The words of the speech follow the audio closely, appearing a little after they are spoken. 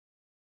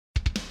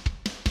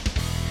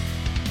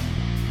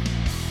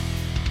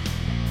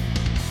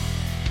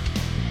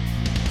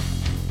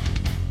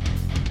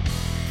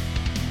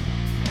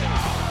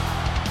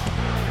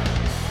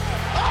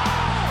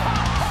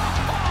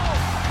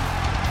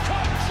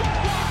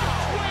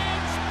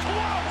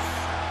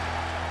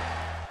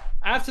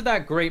after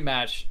that great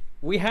match,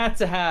 we had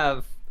to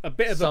have a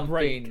bit of something... a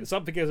break,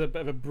 something as a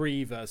bit of a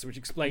breather, so which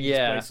explains his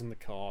place on the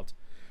card.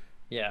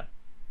 Yeah.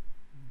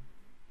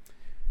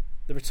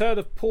 The return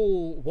of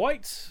Paul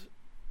White,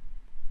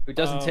 who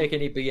doesn't take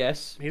any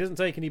BS. He doesn't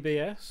take any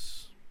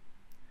BS.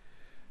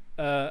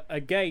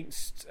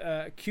 Against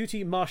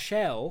QT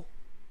Marshall,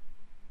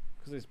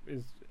 because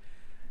it's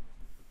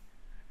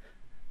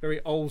very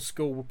old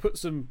school. We'll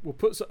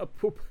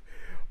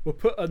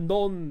put a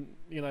non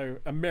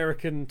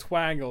American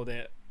twang on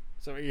it,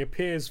 so he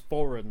appears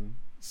foreign,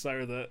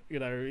 so that he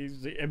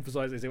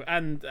emphasizes it.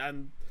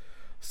 And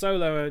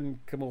Solo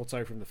and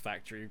Komoto from the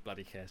factory, who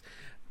bloody cares.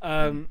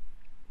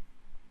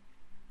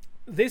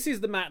 This is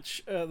the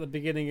match at the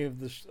beginning of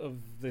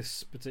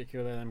this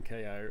particular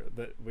MKO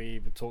that we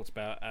talked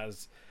about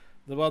as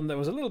the one that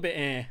was a little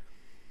bit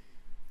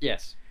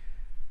Yes,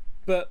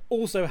 but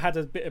also had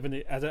a bit of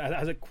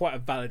quite a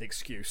valid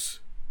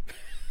excuse.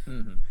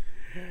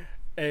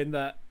 In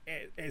that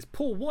it's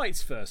Paul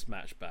White's first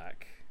match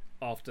back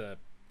after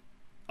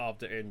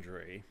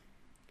injury.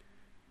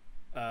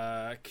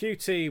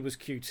 QT was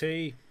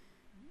QT.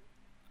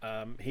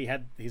 He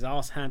had his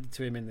ass handed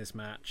to him in this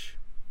match.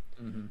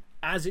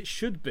 As it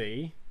should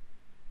be,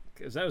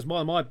 because that was one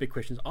of my big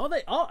questions. Are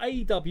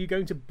AEW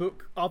going to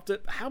book, after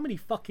how many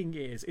fucking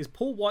years, is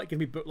Paul White going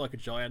to be booked like a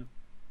giant?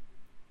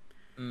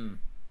 And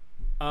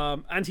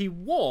he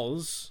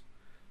was,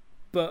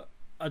 but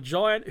a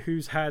giant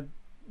who's had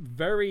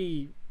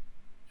very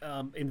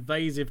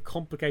invasive,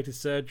 complicated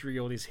surgery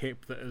on his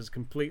hip that has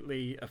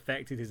completely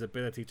affected his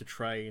ability to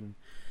train.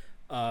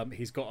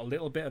 He's got a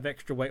little bit of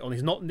extra weight on.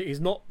 He's not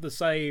the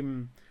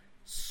same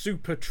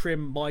super trim,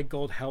 my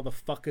god, how the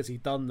fuck has he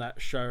done that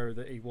show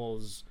that he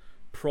was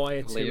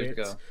prior to it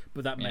ago.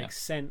 But that makes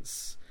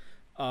sense.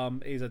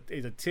 He's a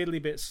tiddly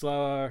bit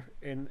slower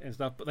in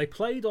stuff, but they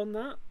played on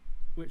that,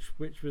 which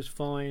was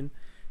fine.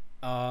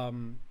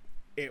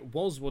 It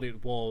was what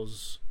it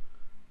was.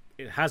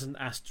 It has an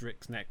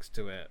asterisk next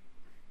to it,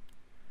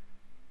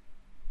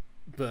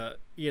 but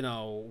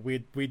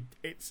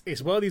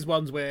it's one of these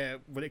ones where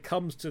when it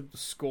comes to the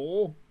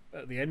score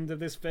at the end of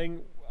this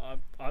thing,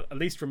 at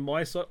least from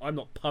my side, I'm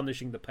not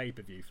punishing the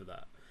pay-per-view for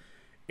that.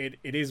 It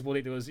is what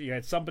it was. You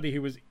had somebody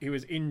who was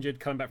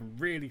injured, coming back from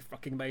really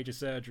fucking major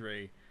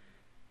surgery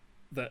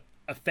that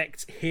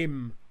affects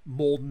him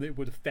more than it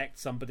would affect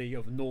somebody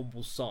of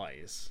normal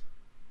size.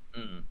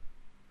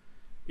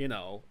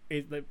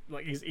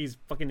 His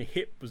fucking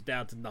hip was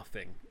down to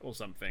nothing or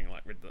something,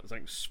 like with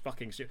something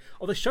fucking stupid.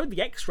 Oh, they showed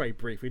the X-ray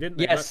briefly, didn't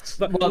they? Yes.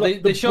 The ball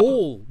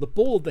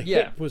of the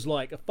hip was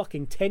like a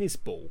fucking tennis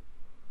ball.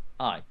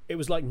 Aye. It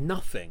was like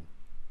nothing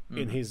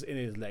in his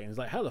leg. It's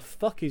like, how the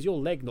fuck is your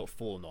leg not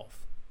fallen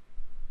off?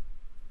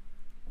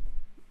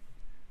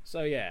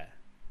 So yeah.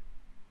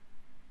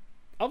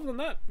 Other than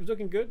that, it was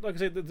looking good. Like I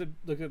said,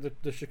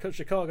 the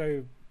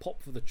Chicago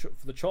pop for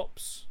the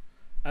chops,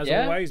 as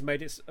always,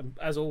 made it.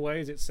 As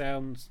always, it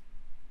sounds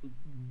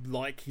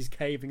like he's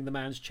caving the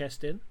man's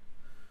chest in.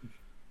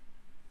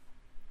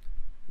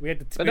 We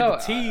had a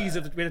tease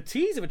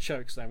of a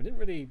choke slam. We didn't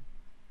really.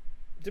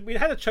 We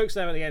had a choke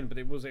slam at the end, but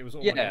it was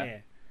all like,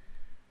 I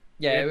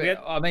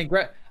mean,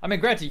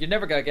 granted, you're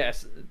never gonna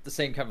get the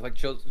same kind of like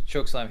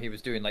choke slam he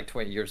was doing like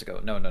 20 years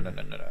ago. No.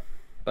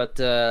 But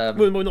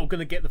we're not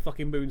gonna get the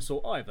fucking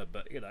moonsault either.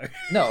 But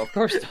no, of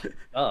course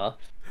not.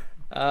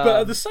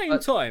 But at the same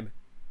time,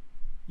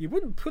 you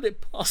wouldn't put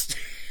it past.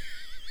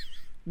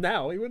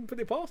 Now he wouldn't put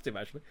it past him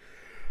actually.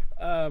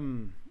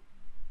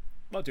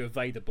 Might do a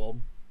Vader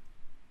bomb.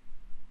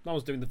 No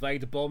one's doing the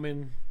Vader bomb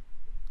in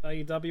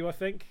AEW, I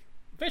think.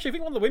 Actually, I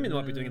think one of the women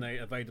might be doing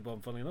a Vader bomb,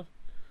 funny enough.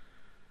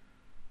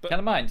 Kind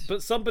of mind.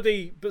 But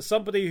somebody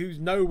who's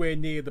nowhere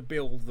near the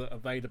build that a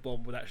Vader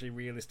bomb would actually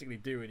realistically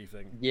do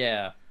anything.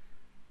 Yeah.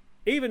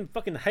 Even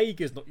fucking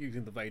Hager's not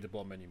using the Vader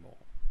bomb anymore.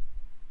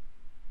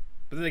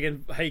 But then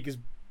again, Hager's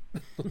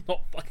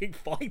not fucking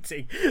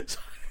fighting. So,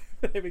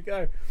 there we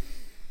go.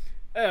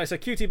 Anyway, so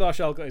QT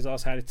Marshall got his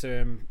ass handed to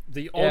him.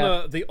 The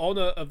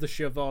honor of the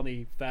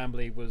Schiavone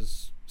family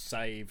was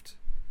saved.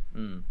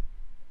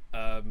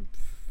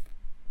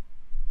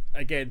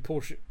 Again,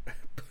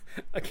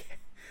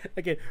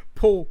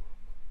 Paul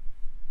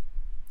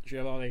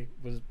Giovanni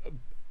was,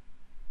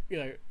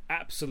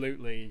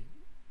 absolutely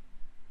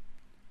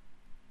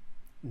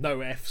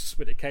no F's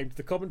when it came to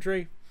the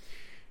commentary.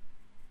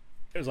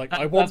 It was like,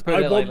 I want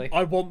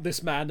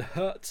this man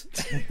hurt.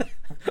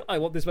 I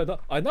want this man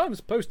hurt. I know I'm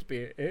supposed to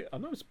be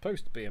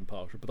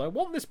impartial, but I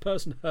want this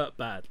person hurt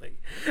badly.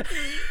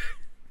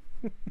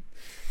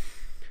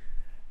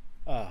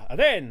 And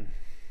then,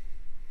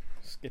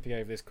 skipping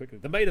over this quickly,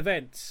 the main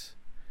event: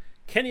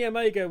 Kenny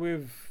Omega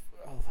with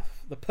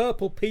the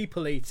Purple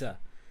People Eater,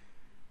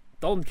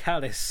 Don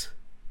Callis,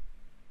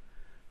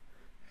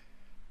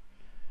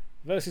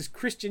 versus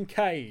Christian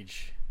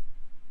Cage,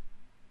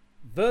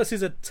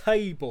 versus a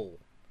table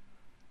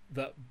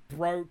that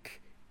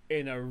broke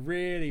in a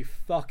really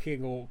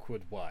fucking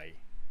awkward way.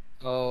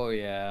 Oh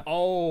yeah.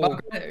 Oh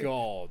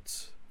god.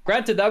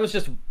 Granted, that was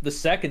just the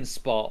second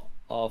spot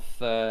of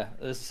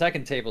the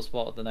second table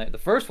spot of the night. The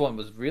first one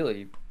was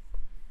really,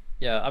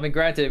 yeah. I mean,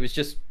 granted, it was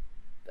just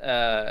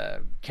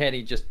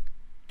Kenny just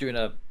doing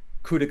a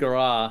coup de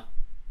grace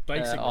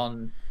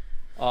on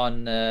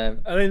and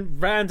then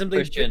randomly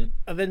Christian.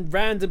 And then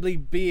randomly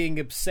being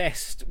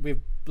obsessed with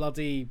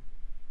bloody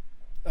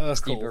Urkel.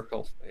 Steve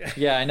Urkel.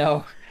 Yeah, I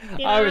know.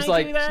 Did I was do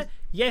like, that?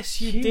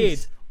 Yes, you Jeez.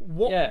 did.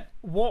 What? Yeah.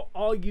 What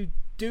are you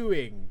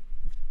doing?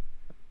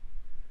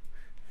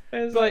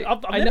 It's like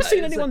I've never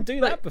seen anyone do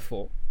that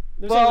before.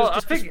 Well,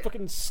 just I think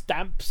fucking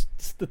stamps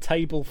the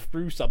table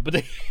through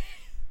somebody.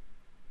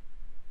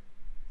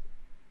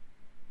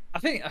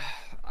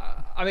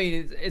 I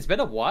mean, it's been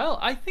a while.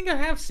 I think I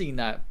have seen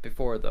that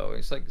before, though.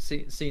 It's like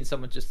seeing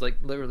someone just like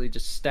literally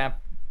just stamp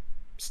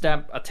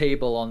a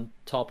table on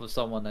top of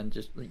someone and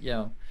just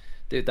do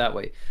it that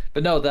way.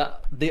 But no,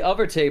 the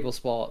other table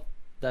spot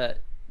that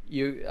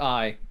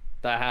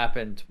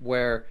happened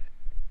where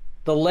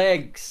the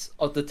legs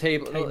of the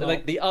table,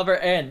 like the other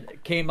end,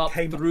 came up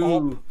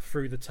through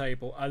the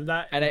table,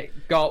 and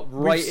it got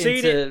right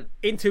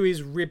into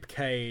his rib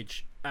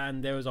cage.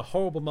 And there was a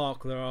horrible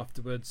mark there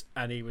afterwards,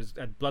 and he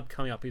had blood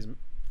coming up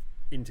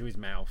into his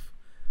mouth.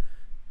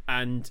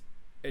 And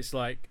it's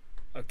like,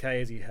 okay,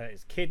 has he hurt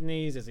his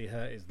kidneys? Has he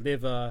hurt his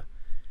liver?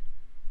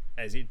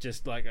 Is it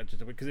just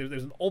because there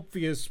was an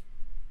obvious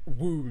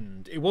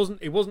wound? It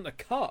wasn't a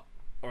cut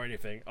or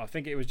anything. I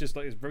think it was just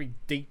like this very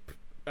deep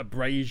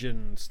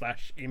abrasion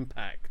 /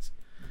 impact.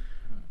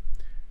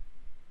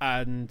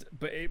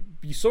 But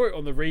you saw it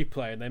on the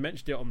replay, and they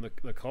mentioned it on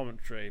the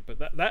commentary. But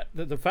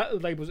the fact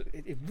that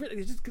it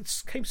really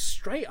just came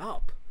straight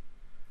up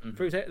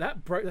through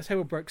that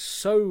table broke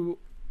so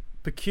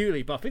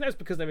peculiarly. But I think that's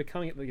because they were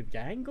coming at the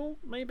angle,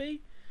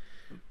 maybe,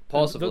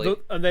 possibly.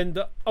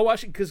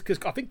 Because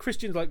I think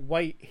Christian's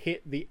weight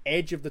hit the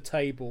edge of the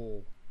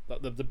table,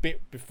 like the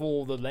bit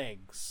before the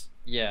legs.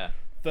 Yeah.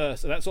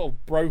 First, and that sort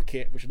of broke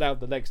it, which allowed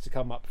the legs to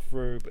come up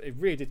through. But it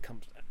really did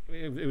come.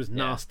 It was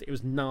nasty. It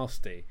was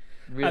nasty.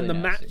 Really and the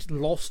nasty. match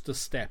lost a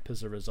step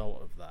as a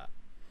result of that.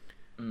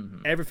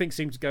 Mm-hmm. Everything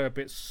seemed to go a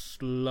bit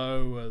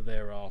slower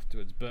there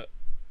afterwards, but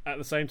at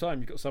the same time,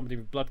 you've got somebody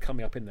with blood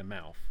coming up in their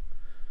mouth.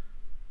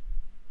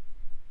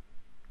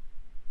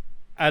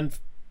 And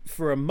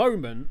for a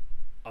moment,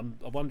 I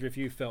wonder if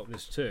you felt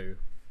this too.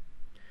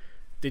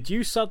 Did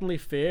you suddenly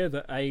fear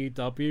that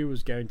AEW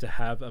was going to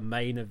have a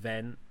main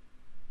event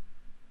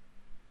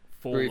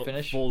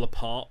fall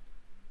apart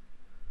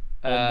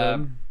on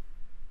them?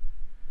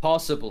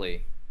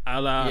 Possibly. A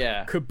la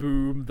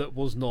Kaboom that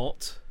was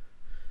not,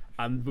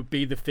 and would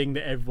be the thing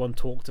that everyone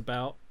talked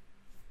about.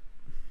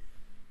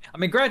 I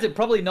mean, granted,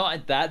 probably not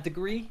at that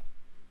degree.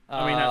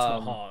 I mean, that's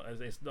not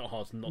hard. It's not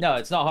hard to not. No,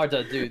 it's not hard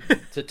to do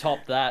to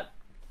top that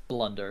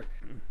blunder.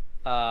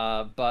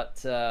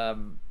 But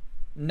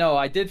no,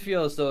 I did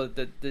feel as though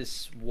that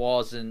this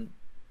wasn't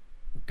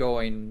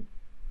going.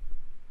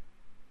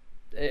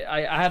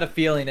 I had a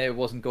feeling that it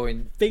wasn't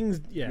going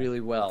really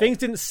well. Things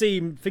didn't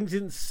seem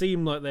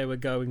like they were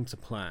going to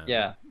plan.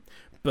 Yeah,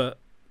 but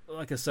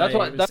like I say,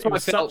 that's what I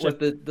felt with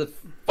the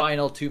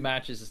final two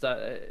matches. Is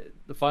that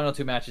the final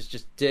two matches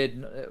just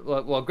did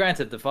well.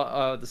 Granted, the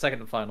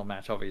second and final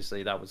match,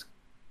 obviously, that was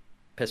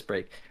piss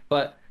break.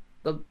 But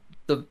the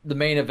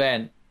main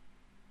event,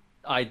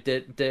 I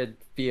did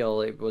feel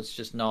it was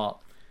just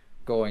not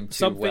going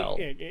too well.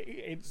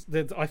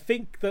 I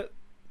think that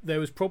there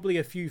was probably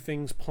a few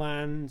things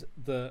planned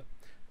that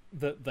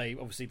they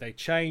obviously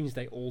changed,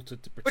 they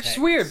altered to protect. Which is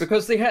weird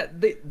because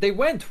they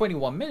went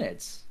 21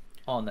 minutes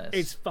on this.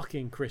 It's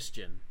fucking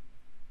Christian.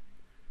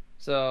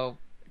 So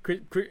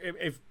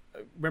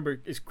remember,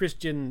 it's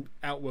Christian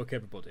outwork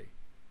everybody.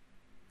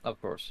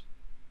 Of course.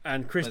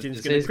 And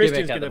Christian's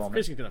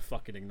gonna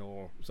fucking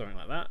ignore something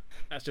like that.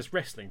 That's just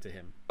wrestling to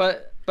him.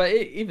 But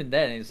even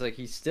then, it's like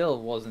he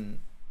still wasn't,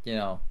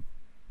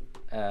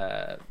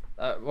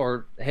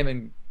 or him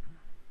and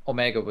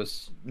Omega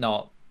was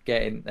not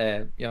getting,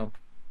 they're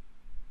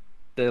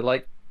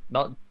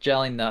not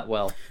gelling that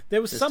well.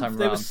 There was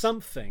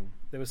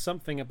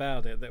something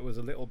about it that was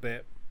a little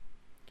bit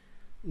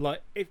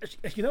like it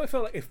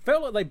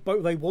felt like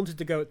they wanted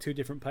to go at two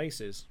different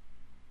paces.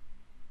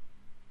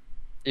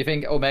 You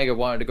think Omega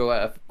wanted to go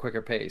at a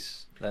quicker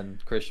pace than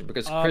Christian?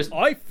 Because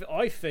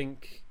I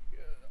think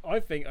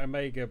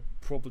Omega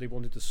probably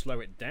wanted to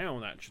slow it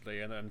down actually,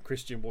 and then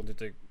Christian wanted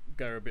to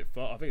go a bit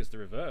far. I think it's the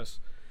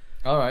reverse.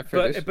 All right,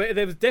 but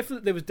there was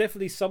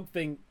definitely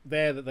something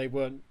there that they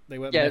weren't.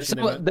 Yeah,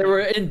 they were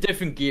in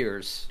different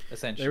gears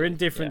essentially. They were in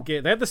different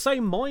gears. They had the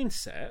same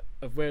mindset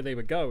of where they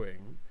were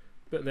going,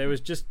 but there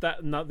was just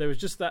that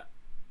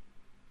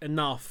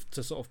enough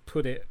to sort of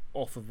put it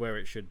off of where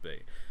it should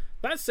be.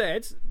 That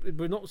said,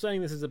 we're not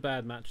saying this is a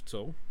bad match at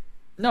all.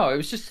 No, it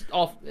was just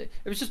off. It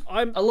was just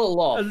a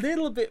little off. A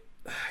little bit.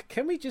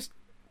 Can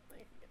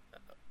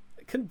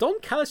Don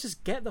Callis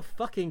just get the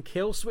fucking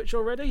kill switch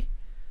already?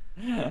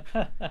 Why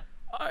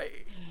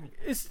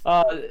has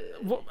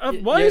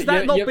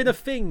that not been a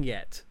thing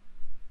yet?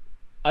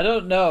 I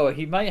don't know.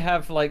 He might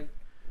have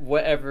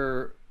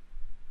whatever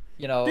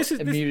This is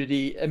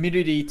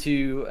immunity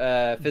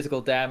to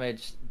physical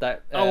damage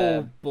that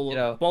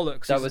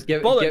bollocks that was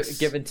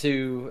given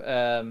to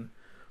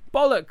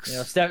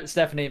bollocks.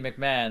 Stephanie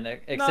McMahon.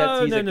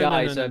 Except he's a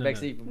guy, so it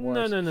makes it even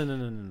worse.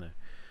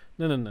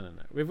 No.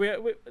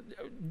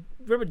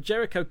 Remember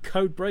Jericho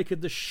code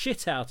breakered the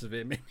shit out of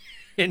him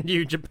in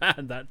New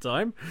Japan that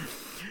time.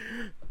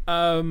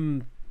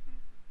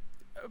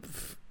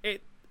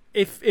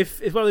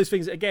 If one of those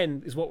things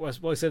again is what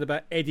I said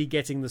about Eddie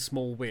getting the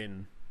small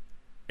win,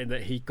 in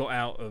that he got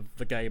out of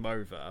the game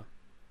over.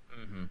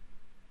 Mm-hmm.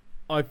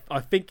 I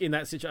think in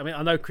that situation, I mean,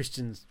 I know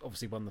Christian's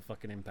obviously won the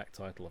fucking Impact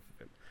title off of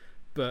him,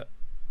 but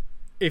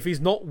if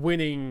he's not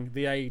winning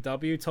the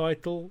AEW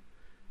title,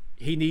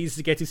 he needs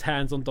to get his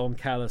hands on Don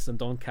Callis, and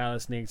Don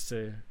Callis needs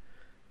to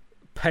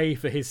pay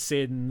for his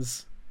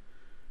sins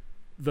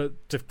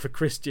for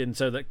Christian,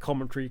 so that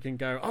commentary can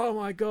go, oh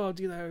my god,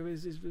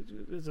 there's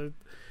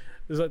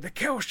like the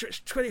kill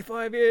streak's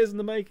 25 years in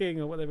the making,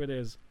 or whatever it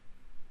is,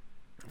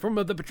 from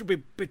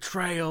the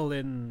betrayal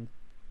in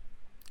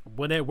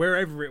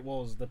wherever it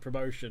was, the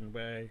promotion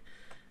where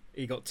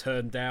he got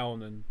turned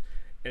down, and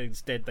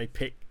instead they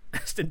picked.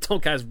 Don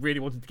Callis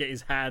really wanted to get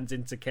his hands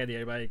into Kenny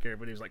Omega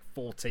when he was like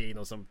 14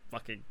 or some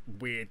fucking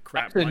weird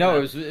crap. Actually, like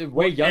no, that. it was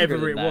way younger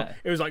than that.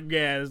 It was like,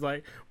 yeah, it was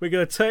like, we're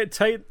gonna take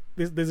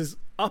there's this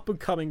up and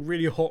coming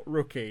really hot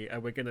rookie,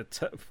 and we're gonna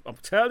I'm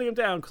turning him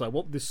down because I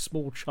want this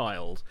small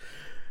child,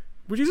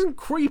 which isn't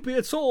creepy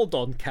at all,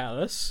 Don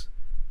Callis.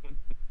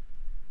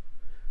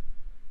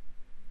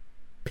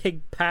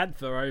 Pig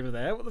Panther over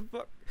there. What the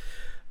fuck?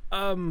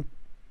 Oh,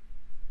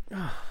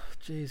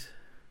 jeez.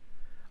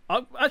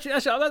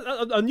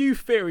 Actually, a new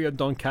theory on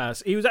Don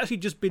Callis. He was actually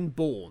just been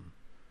born.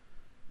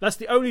 That's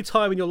the only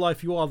time in your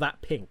life you are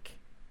that pink.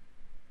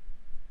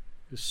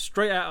 Just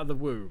straight out of the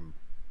womb.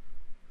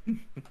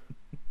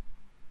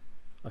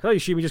 I can only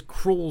assume he just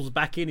crawls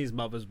back in his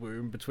mother's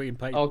womb between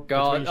shows. Oh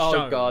god!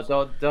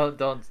 Don't.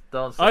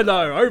 I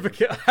know.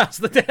 Overkill. That's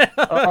the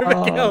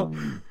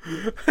overkill.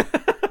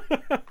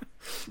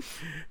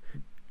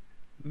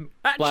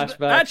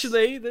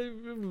 Actually,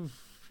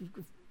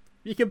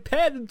 you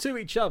compare them to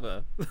each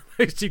other,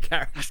 those two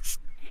characters.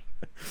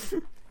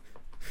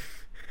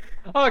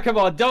 Oh, come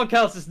on. Don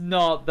Callis is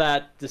not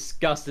that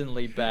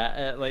disgustingly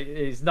bad.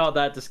 He's not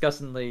that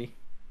disgustingly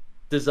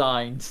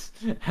designed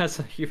as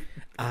a human.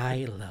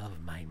 I love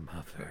my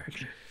mother.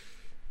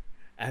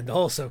 And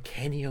also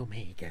Kenny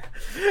Omega.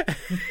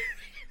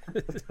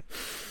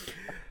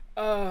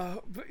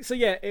 So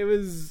yeah, it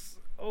was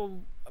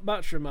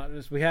much.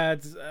 We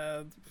had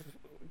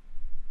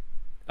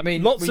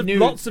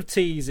lots of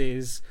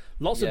teases,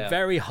 lots of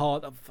very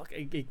hard.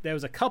 There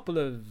was a couple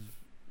of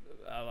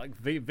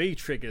V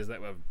triggers that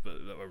were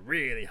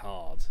really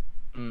hard,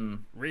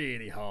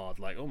 really hard.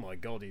 Like, oh my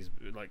god, he's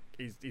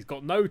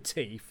got no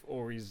teeth,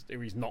 or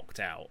he's knocked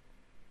out.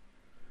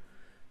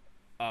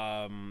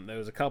 There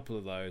was a couple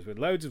of those with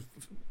loads of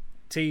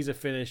teaser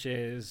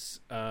finishes.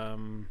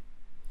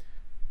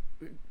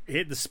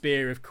 Hit the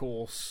spear, of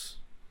course,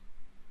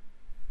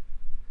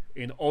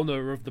 in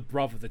honor of the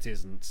brother that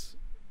isn't.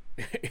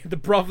 The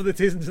brother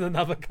that isn't in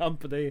another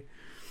company.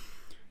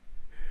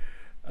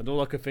 And all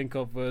I could think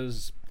of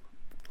was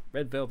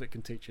Red Velvet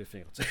can teach you a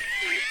thing or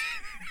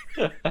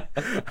two.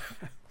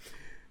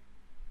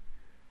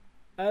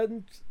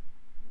 And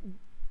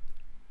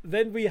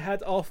then we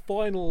had our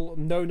final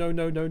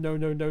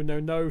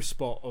no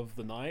spot of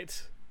the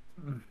night.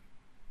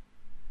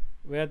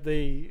 We had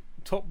the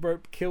top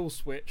rope kill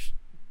switch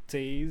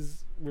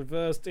tease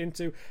reversed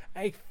into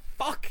a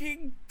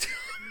fucking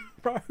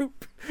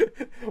rope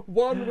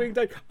one winged.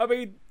 I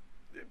mean,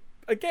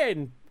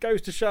 again,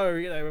 goes to show,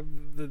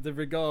 the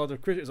regard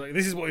of Christian. It's like,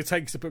 this is what it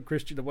takes to put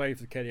Christian away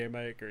for Kenny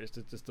Omega, is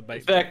to just to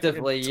make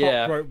effectively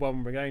top rope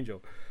one winged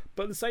angel.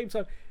 But at the same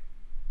time,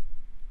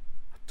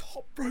 a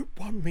top rope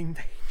one winged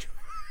angel.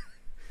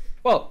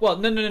 Well,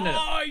 no.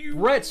 Are you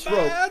Brett's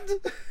mad?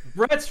 rope.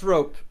 Brett's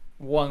rope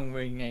one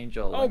winged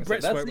angel. Oh,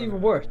 Brett's rope. That's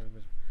even worse.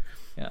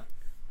 Yeah.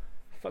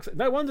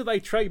 No wonder they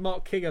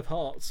trademarked King of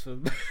Hearts for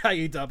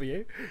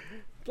AEW.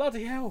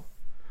 Bloody hell.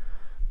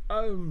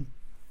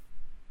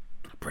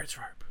 Brett's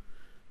rope.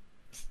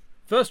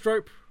 First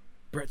rope,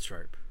 Brett's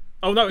rope.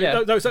 Oh no,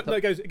 Yeah. no,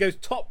 it goes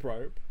top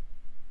rope,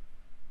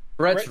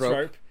 Brett's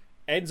rope.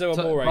 Enzo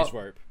Amore's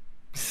rope.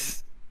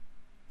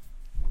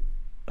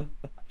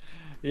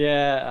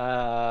 Yeah,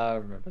 I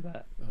remember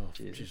that. Oh,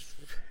 Jesus.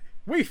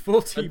 We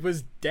thought he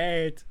was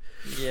dead.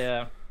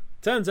 Yeah.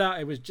 Turns out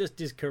it was just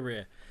his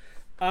career.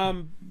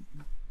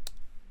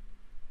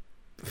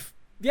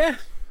 Yeah,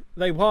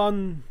 they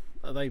won.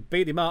 They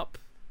beat him up.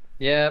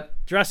 Yeah.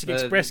 Jurassic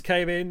Express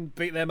came in,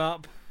 beat them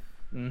up.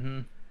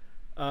 Mm-hmm.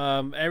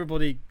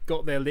 Everybody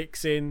got their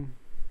licks in.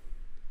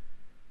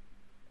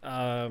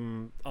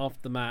 After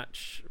the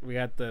match, we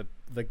had the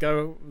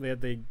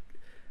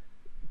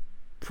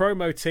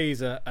promo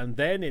teaser, and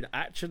then it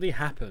actually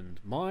happened.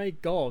 My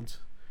God,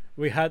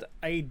 we had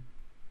a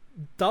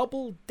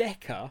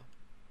double-decker,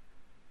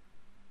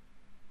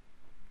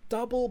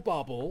 double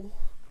bubble,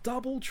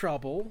 double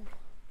trouble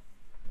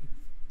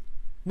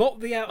Not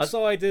the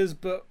outsiders,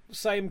 but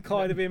same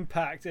kind of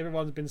impact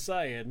everyone's been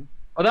saying.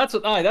 Well,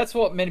 that's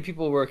what many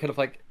people were kind of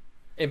like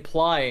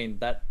implying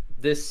that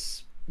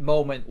this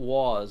moment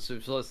was.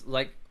 It was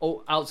like,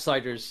 oh,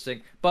 outsiders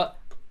thing. But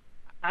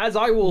as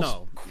I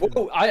will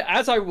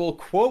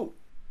quote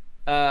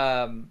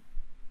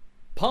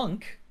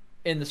Punk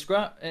in the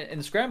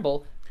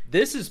scramble,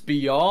 this is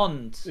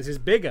beyond. This is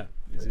bigger.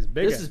 This is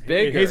bigger. This is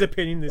bigger. In his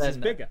opinion, this is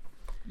bigger.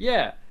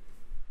 Yeah,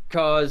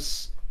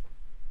 because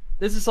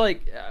this is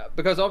like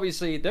because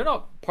obviously they're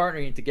not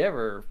partnering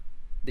together.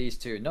 These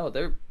two, no,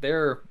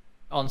 they're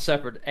on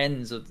separate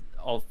ends of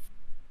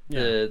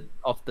the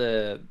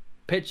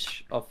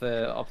pitch of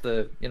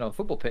the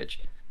football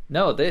pitch.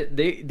 No,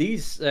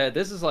 this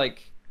is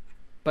like,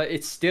 but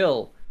it's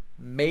still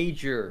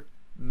major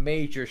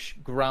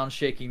ground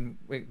shaking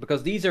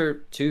because these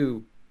are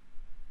two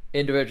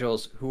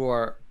individuals who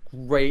are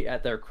great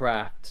at their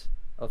craft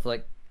of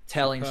like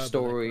telling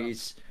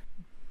stories,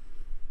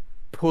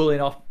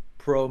 pulling off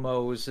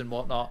promos and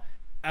whatnot,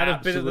 and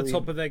have been at the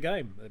top of their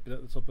game. They've been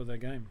at the top of their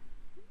game.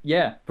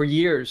 Yeah, for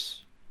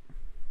years.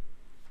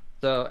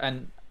 So,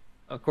 and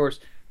of course,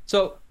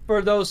 so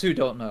for those who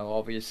don't know,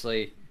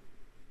 obviously,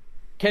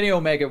 Kenny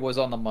Omega was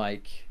on the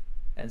mic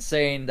and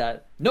saying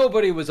that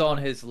nobody was on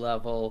his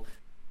level.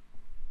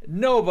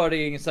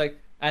 Nobody. It's like,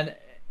 and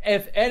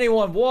if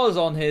anyone was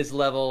on his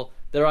level,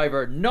 they're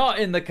either not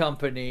in the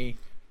company,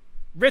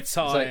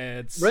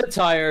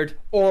 retired,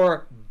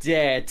 or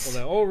dead. Well,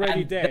 they're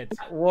already dead.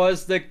 That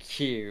was the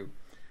cue.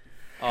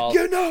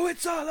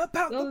 It's all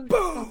about the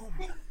boom.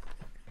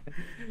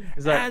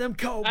 Like, Adam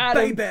Cole,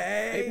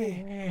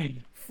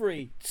 baby.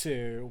 3,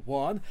 2,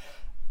 1.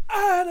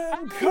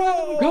 Adam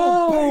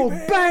Cole,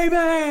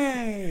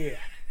 baby.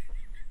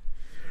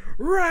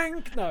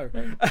 Rank no.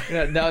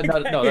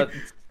 No.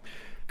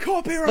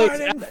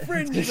 Copyright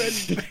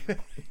infringement.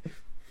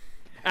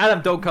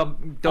 Adam, don't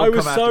come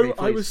after me, please.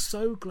 I was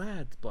so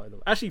glad, by the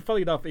way. Actually,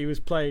 funny enough, he was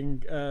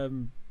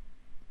playing.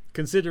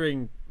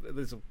 Considering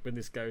this, when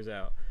this goes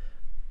out,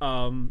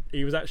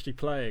 he was actually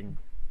playing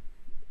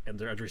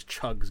under his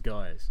Chugs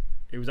guys.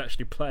 He was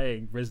actually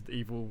playing Resident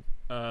Evil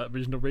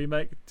original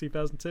remake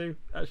 2002.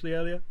 Actually,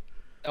 earlier.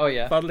 Oh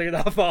yeah. Funnily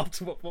enough,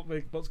 after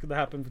what's going to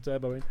happen for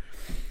Turbo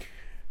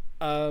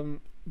In.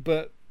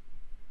 But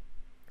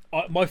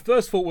my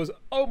first thought was,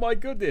 oh my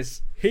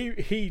goodness,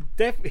 he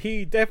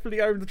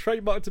definitely owned the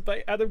trademark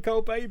to Adam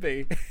Cole,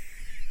 baby.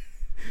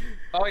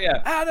 Oh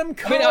yeah, Adam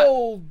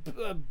Cole,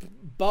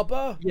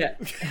 Bubba. Yeah.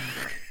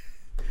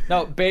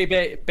 No,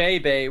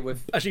 baby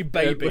with actually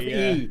baby with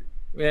E.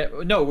 Yeah,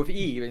 no, with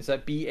E. It's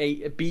like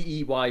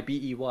B-E-Y.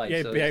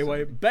 Yeah, so,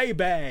 B-A-Y.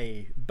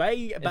 Baby.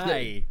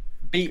 Baby.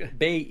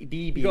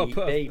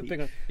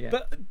 Yeah.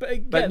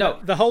 But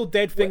no, the whole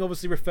dead thing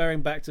obviously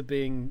referring back to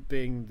being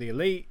the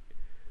elite.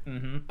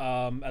 Mm-hmm.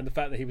 And the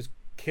fact that he was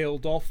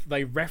killed off.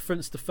 They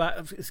referenced the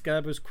fact.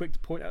 Excalibur was quick to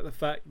point out the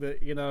fact that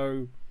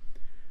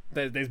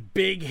there's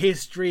big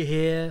history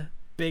here,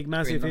 big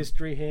massive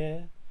history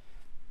here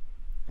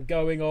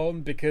going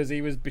on because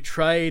he was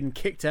betrayed and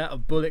kicked out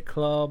of Bullet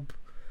Club.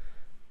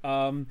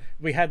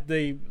 We had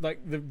the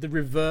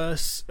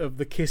reverse of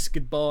the kiss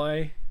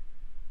goodbye.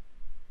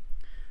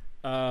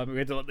 We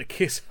had the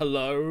kiss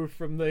hello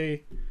from the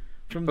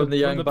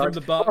Young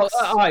Bucks.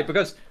 Well,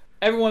 because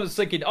everyone was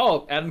thinking,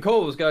 oh, Adam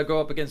Cole was going to go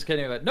up against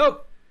Kenny. Like,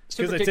 nope.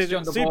 Super kicks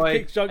Jungle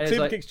Boy.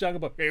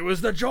 It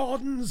was the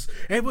Jordans.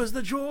 It was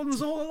the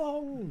Jordans all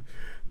along.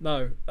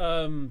 No,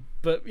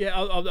 but yeah,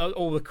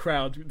 all the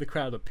crowd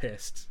are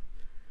pissed.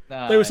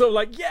 They were sort of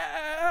like,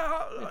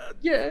 yeah.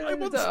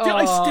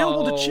 I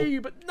still want to cheer you,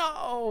 but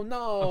no,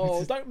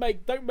 don't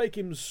make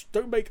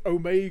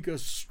Omega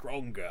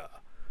stronger.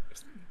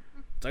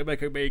 Don't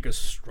make Omega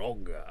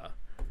stronger.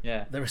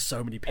 Yeah, there are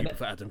so many people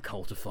for Adam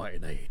Cole to fight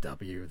in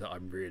AEW that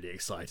I'm really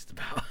excited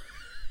about.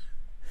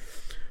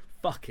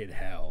 Fucking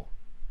hell.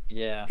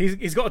 Yeah,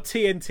 he's got a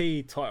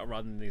TNT title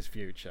run in his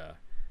future,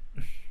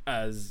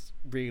 as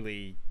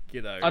really,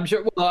 I'm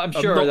sure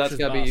that's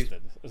gonna be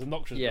as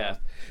obnoxious. Yeah,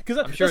 because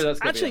I'm sure that's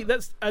actually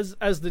that's as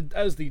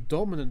the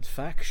dominant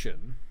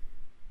faction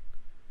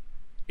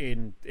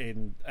in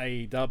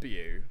AEW.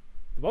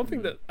 The one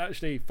thing that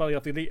actually, funny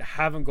enough, the Elite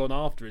haven't gone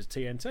after is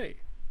TNT.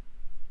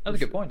 That's a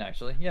good point,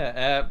 actually.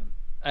 Yeah,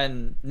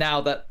 and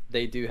now that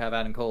they do have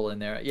Adam Cole in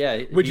there,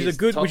 yeah, which is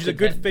a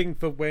good thing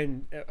for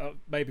when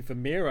maybe for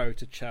Miro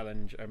to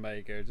challenge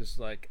Omega. Just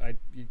like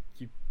you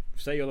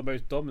say you're the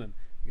most dominant,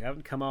 you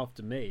haven't come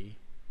after me.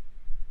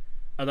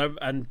 And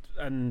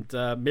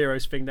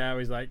Miro's thing now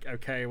is like,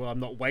 okay, well, I'm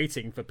not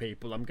waiting for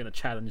people. I'm going to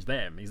challenge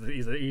them. He's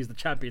the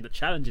champion that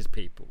challenges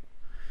people.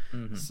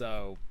 Mm-hmm.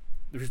 So,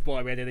 which is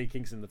why we had Eddie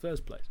Kingston in the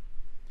first place.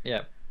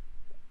 Yeah,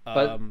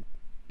 but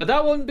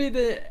that wouldn't be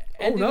the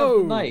ending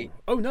of the night.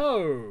 Oh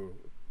no!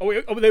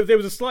 There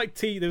was a slight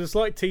tease. There was a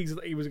slight tease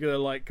that he was going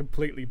to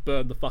completely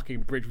burn the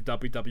fucking bridge with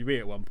WWE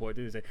at one point.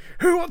 Didn't he say,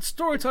 "Who wants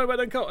story time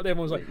about Uncut?" And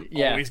everyone was like,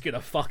 "Oh, he's going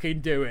to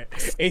fucking do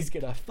it. He's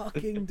going to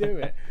fucking do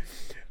it."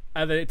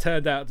 And then it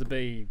turned out to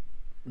be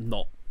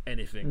not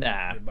anything.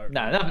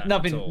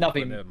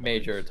 Nothing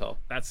major at all.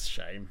 That's a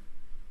shame.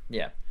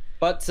 Yeah,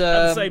 But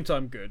at the same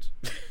time, good.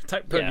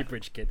 Don't burn your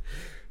bridge, kid.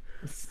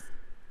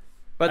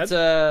 But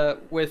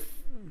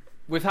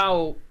with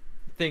how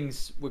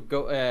things would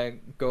go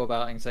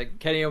about, and it's like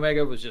Kenny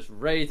Omega was just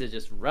ready to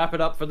just wrap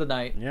it up for the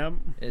night. Yep.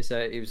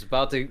 He was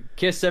about to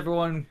kiss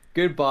everyone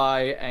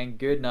goodbye and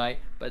good night,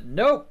 but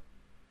nope.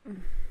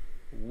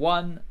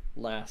 One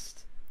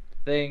last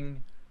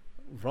thing.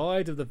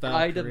 Ride of the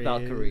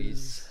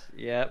Valkyries.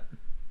 Yep.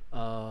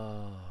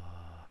 And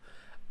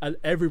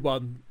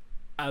everyone,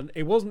 and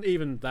it wasn't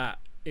even that.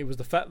 It was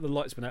the fact that the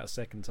lights went out a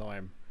second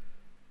time,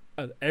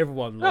 and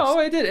everyone lost.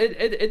 No, it did.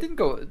 It didn't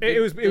go. It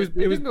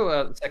didn't go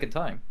out the second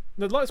time.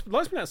 The lights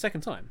went out a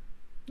second time.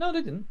 No,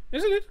 they didn't.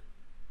 Yes, it did.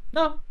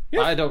 No,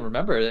 yeah. I don't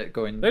remember it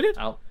going they did.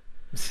 out.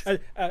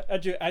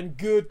 And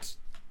good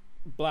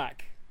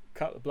black,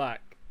 cut the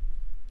black.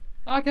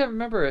 I can't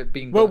remember it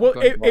being.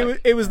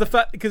 It was the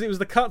fact because it was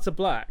the cut to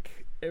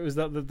black. It was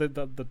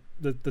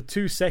the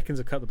 2 seconds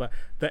of cut to black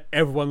that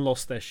everyone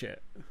lost their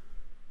shit.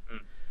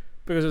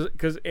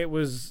 Because it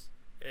was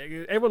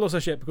everyone lost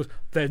their shit because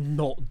they're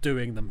not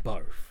doing them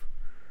both.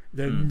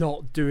 They're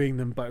not doing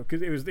them both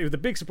because it was the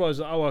big surprise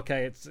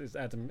that it's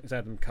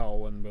Adam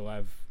Cole and we'll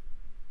have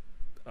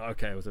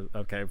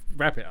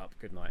wrap it up,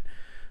 good night.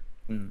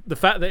 The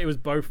fact that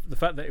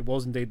it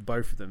was indeed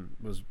both of them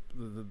was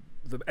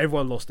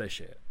everyone lost their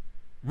shit,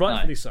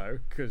 rightfully so,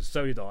 because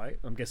so did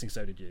I'm guessing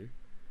so did you.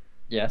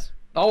 Yes.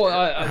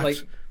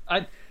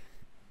 I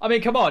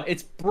mean, come on,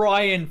 it's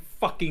Bryan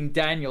fucking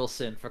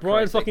Danielson for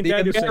Christ's sake.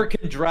 The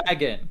American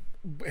Dragon,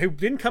 who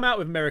didn't come out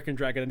with American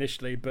Dragon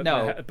initially, but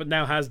no. But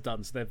now has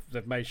done. So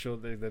they've made sure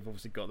they've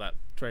obviously got that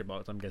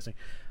trademarked, I'm guessing.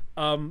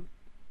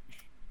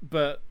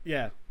 But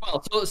yeah.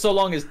 Well, so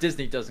long as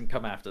Disney doesn't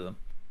come after them.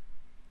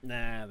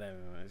 Nah,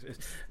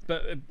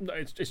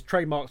 it's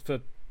trademarked for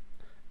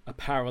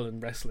apparel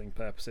and wrestling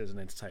purposes and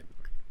entertainment.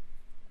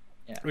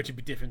 Yeah, which would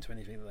be different to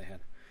anything that they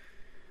had.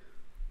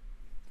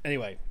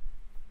 Anyway.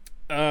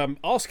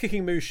 Ass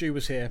Kicking Mushu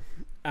was here,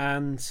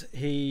 and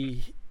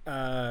he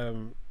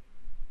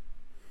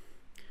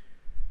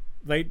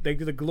they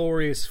did a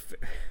glorious.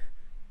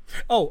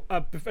 Before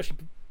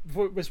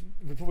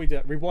we do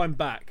that, rewind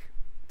back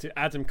to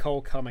Adam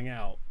Cole coming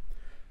out.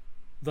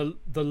 The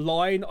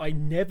line I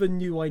never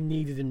knew I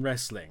needed in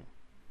wrestling.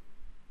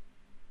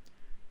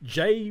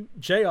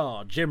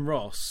 JR Jim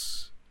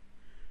Ross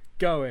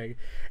going,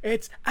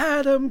 "It's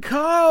Adam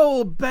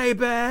Cole,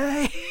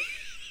 baby."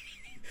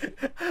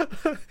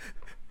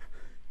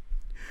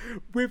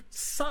 With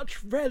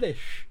such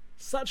relish,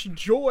 such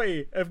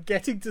joy of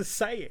getting to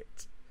say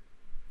it.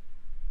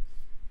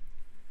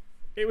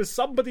 It was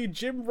somebody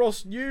Jim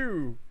Ross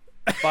knew.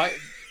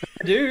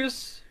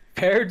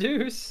 Fair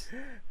dues.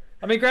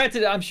 I mean,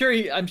 granted, I'm sure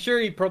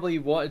he probably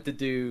wanted to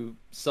do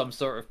some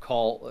sort of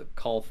call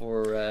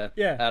for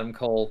Adam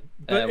Cole.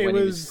 But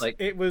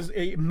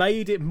it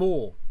made it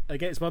more.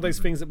 Again, it's one of those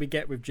things that we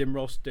get with Jim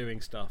Ross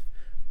doing stuff.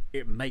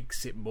 It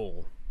makes it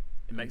more.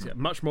 It makes it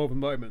much more of a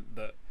moment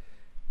that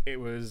it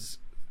was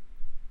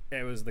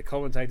the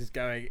commentators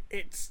going,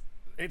 it's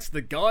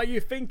the guy you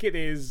think it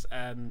is,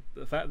 and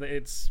the fact that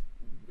it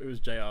was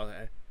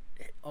JR.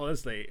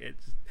 Honestly,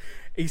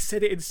 he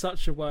said it in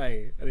such a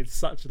way, and it's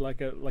such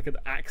like an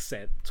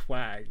accent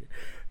twang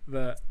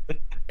that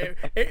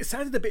it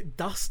sounded a bit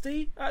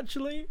dusty.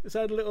 Actually, it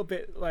sounded a little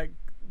bit like,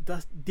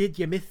 "Did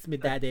you miss me,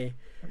 Daddy?"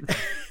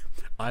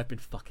 I've been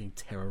fucking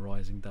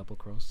terrorizing Double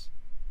Cross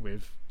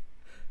with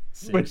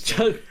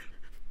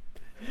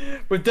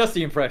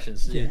dusty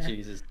impressions. Yeah.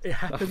 Jesus, it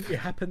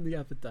happened the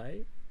other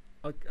day.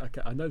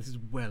 Okay, I know this is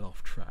well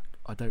off track.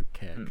 I don't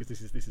care because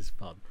this is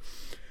fun.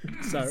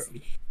 So.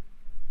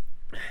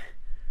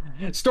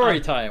 Story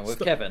time with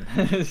Kevin.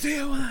 Do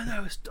you want to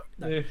know a story?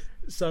 No.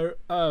 So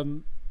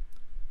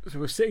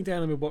we're sitting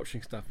down and we're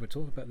watching stuff. We're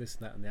talking about this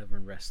and that and the other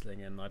in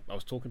wrestling, and I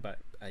was talking about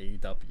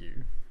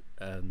AEW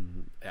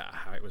and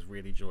how it was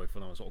really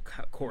joyful. And I was sort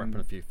of caught up in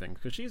a few things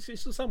because she's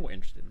somewhat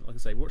interested. Like I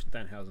say, we watched the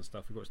Danhausen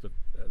stuff, we watched the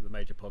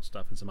Major Pod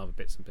stuff, and some other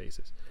bits and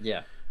pieces.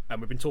 Yeah,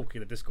 and we've been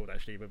talking in the Discord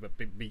actually. We've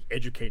been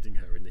educating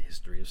her in the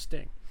history of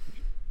Sting.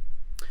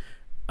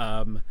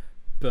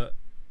 But.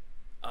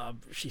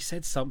 She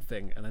said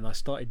something, and then I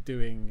started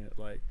doing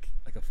like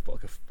a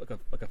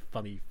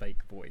funny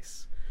fake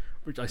voice,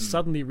 which I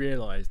suddenly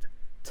realised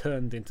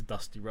turned into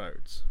Dusty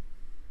Rhodes.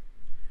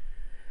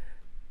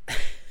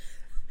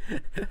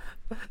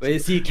 Where you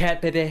see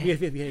cat, baby?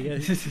 Yeah.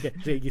 You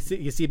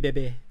see,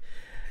 baby.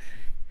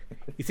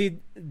 You see,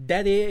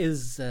 Daddy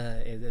is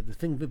the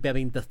thing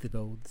between Dusty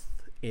Rhodes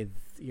is.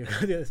 You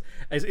know,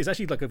 it's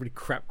actually like a really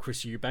crap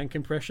Chris Eubank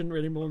impression,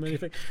 really more than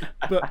anything,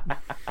 but.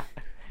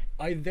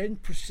 I then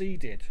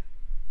proceeded,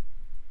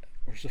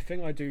 which is a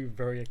thing I do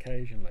very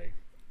occasionally.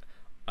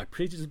 I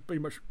pretty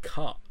much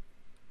cut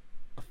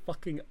a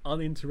fucking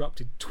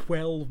uninterrupted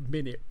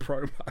 12-minute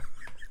promo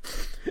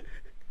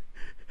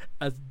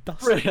as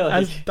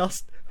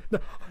dust. No,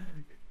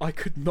 I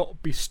could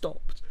not be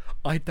stopped.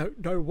 I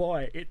don't know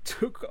why. It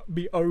took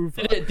me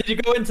over. Did you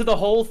go into the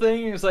whole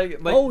thing? It was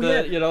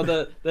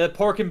the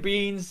pork and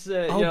beans.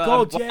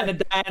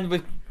 And Dan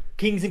with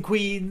kings and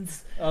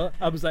queens.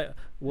 I was like.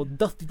 Well,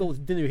 Dusty Rhodes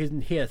dinner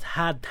isn't here. It's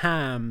had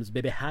times,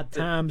 baby. Had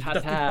times. Had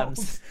Dusty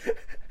times. Rhodes.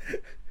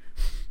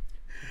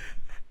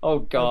 Oh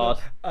God.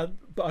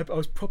 But I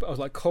was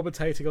like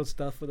commentating on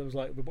stuff, and I was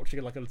like, we're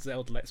watching like a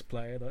Zelda Let's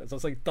Play, and I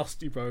was like,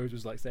 Dusty Rhodes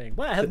was like saying,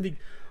 "Well, hasn't he?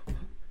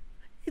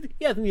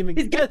 He hasn't even.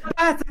 He's got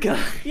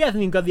He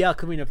hasn't even got the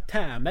Ocarina of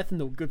Time. That's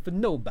no good for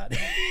nobody."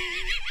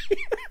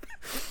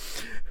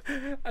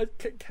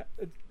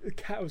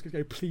 Cat was going to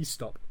go, please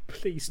stop,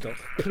 please stop,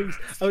 please.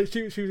 Oh,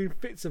 she was in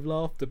fits of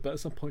laughter, but at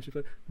some point she was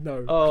like,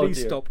 no, please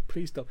dear. stop,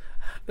 please stop.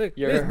 Please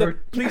You're stop.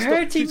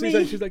 hurting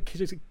me. She's like,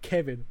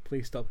 Kevin,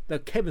 please stop. No,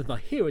 Kevin's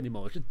not here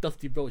anymore. It's just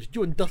Dusty Rhodes.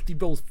 You're doing Dusty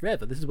Rhodes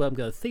forever. This is what I'm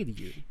going to say to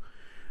you.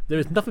 There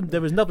is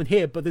nothing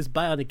here but this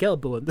bionic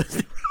elbow and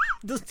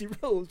Dusty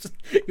Rhodes.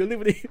 You're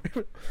living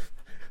here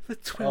for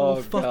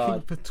 12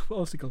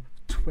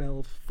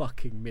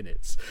 fucking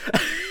minutes.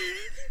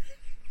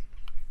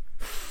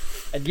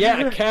 And yeah,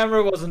 a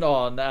camera wasn't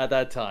on at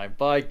that time.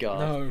 By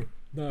God.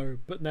 No.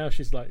 But now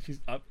she's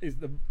is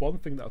the one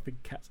thing that I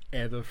think Kat's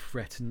ever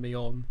threatened me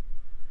on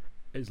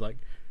is like,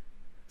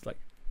 it's like,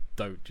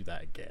 don't do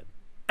that again.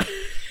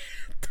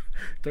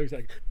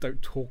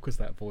 Don't talk as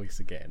that voice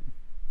again.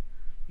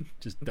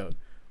 Just don't.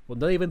 Well,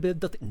 not even be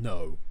nothing.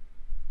 No,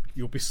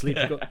 you'll be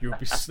sleeping on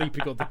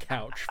the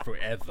couch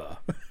forever.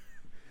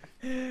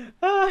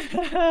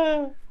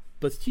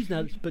 But she's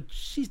not.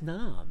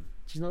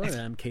 She's not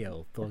an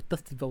LMKO. So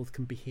Dusty Rhodes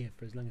can be here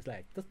for as long as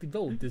like. Dusty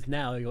Rhodes is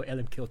now your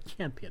LMKO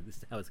champion. This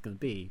is how it's going to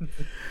be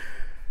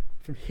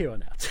from here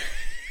on out.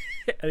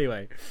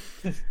 Anyway,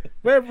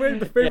 where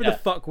the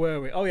fuck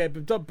were we? Oh yeah,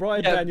 but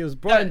Bryan Danielson.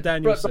 Bryan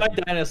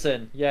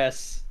Danielson,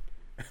 yes.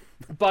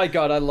 By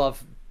God, I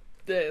love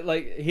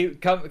he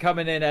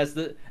coming in as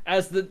the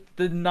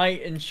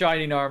knight in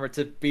shining armor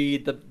to be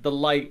the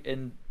light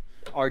in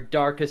our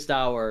darkest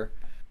hour.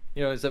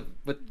 You know, is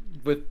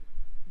with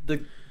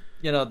the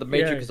the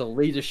matrix of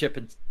leadership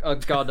and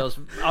God knows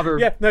other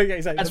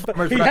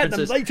exactly. He had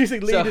the matrix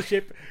of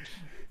leadership.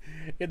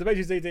 In the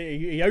matrix,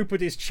 he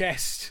opened his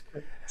chest.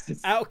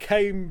 Out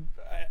came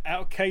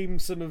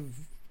some of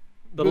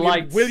the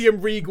lights.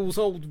 William Regal's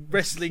old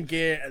wrestling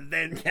gear, and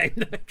then came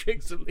the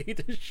matrix of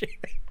leadership.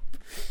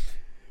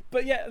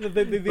 But yeah,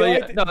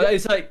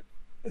 it's like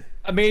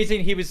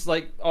amazing. He was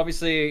like,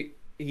 obviously,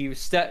 he was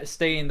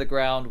staying the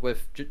ground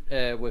with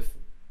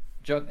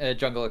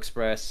Jungle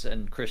Express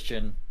and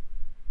Christian,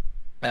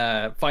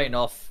 fighting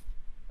off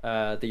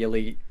the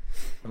Elite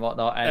and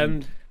whatnot,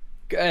 and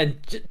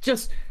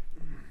just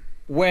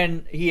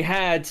when he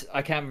had,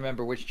 I can't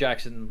remember which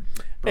Jackson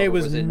brother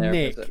was in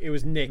Nick. there. It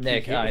was Nick.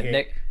 Nick.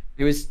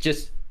 He was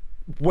just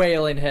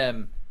wailing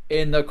him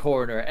in the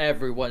corner.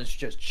 Everyone's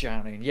just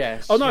shouting,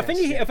 "Yes!" Oh no,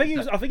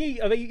 yes, I think he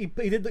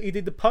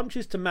did the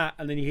punches to Matt,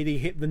 and then he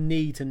hit the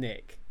knee to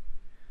Nick.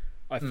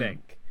 I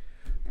think,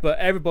 but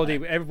everybody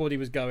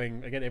was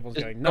going again. Everyone's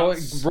just going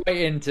nuts, going right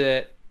into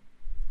it.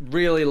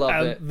 Really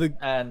love it.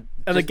 And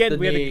again,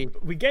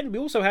 we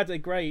also had a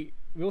great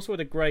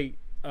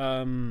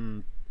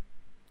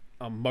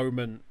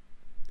moment,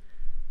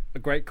 a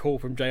great call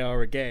from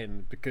JR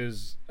again,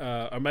 because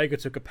Omega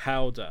took a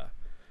powder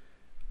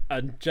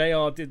and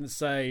JR didn't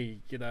say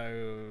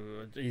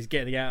he's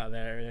getting out of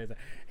there.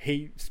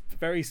 He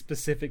very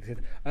specific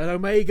said, and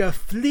Omega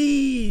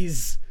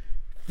flees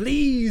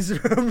this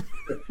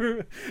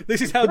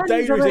is how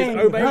dangerous it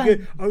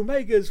is.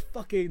 Omega's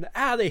fucking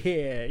out of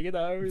here,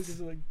 it's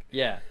like,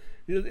 yeah,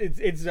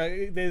 it's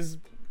there's,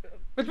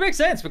 which makes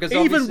sense, because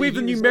even with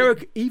the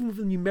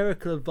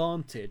numerical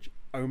advantage,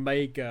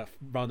 Omega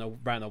ran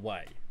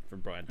away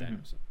from Bryan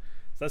Danielson.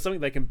 So that's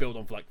something they can build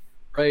on for like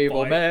brave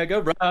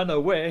Omega ran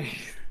away.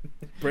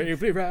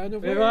 Bravely ran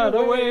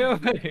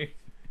away.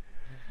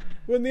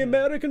 When the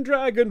American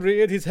Dragon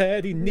reared his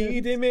head, he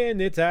kneed him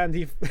in it, and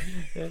he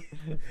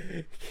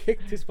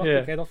kicked his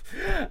fucking head off.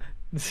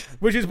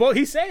 Which is what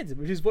he said.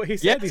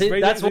 Yeah,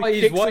 that's what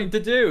he's wanting to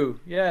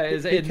do. Yeah,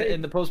 is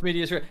in the post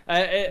media.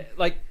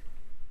 Like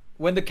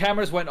when the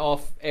cameras went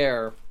off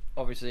air.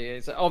 Obviously,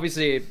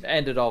 it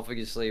ended off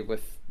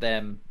with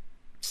them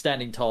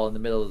standing tall in the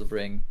middle of the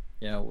ring,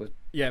 with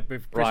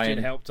Christian Bryan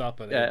helped up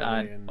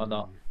and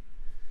whatnot.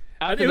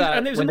 And it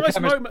was a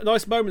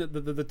nice moment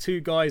that the two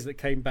guys that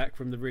came back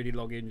from the really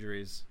long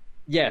injuries,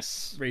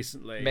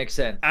 recently, makes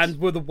sense, and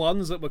were the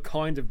ones that were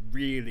kind of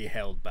really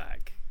held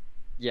back,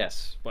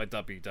 by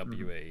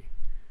WWE.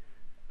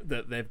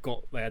 That they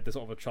had this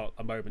sort of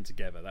a moment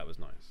together. That was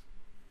nice.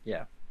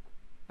 Yeah.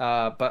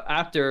 But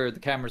after the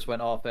cameras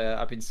went off,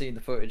 I've been seeing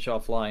the footage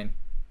offline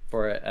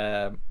for it,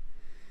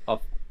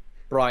 of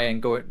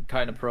Bryan going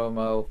kind of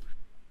promo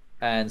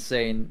and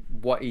saying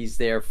what he's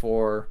there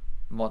for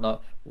and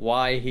whatnot,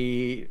 why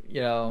he,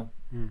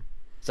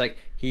 it's like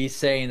he's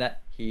saying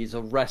that he's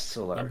a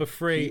wrestler. Number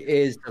 3, he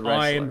is the wrestler.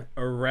 I'm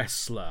a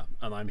wrestler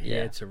and I'm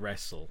here to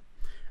wrestle.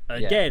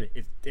 And again,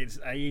 it's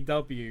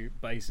AEW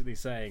basically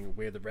saying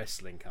we're the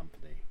wrestling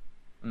company.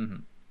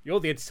 Mm-hmm. You're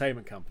the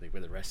entertainment company.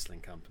 We're the wrestling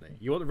company.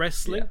 You want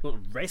wrestling? You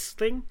want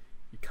wrestling?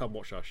 You come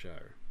watch our show.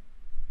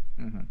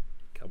 Mm-hmm.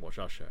 Come watch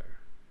our show.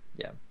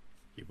 Yeah.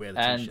 You wear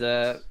the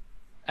t-shirts.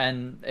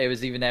 and it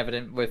was even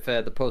evident with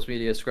the post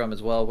media scrum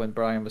as well when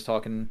Brian was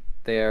talking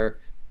there.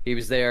 He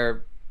was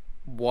there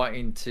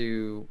wanting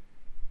to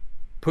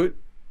put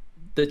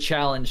the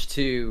challenge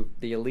to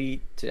the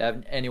elite, to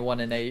have anyone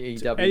in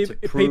AEW to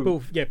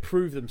prove people,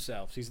 prove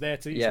themselves. He's there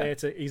to.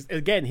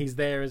 He's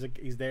there as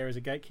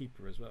a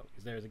gatekeeper as well.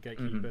 He's there as a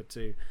gatekeeper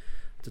to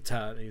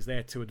talent. He's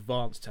there to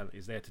advance talent.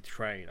 He's there to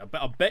train.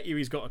 I bet you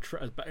he's got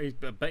I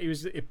bet he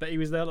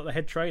was there like the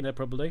head trainer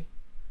probably.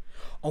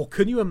 Oh,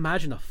 can you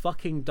imagine a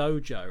fucking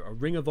dojo, a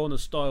Ring of Honor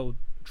style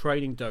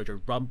training dojo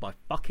run by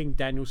fucking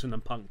Danielson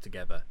and Punk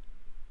together?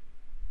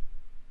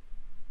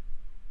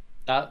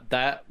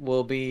 That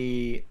will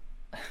be.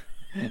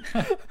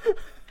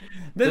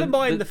 Never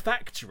mind the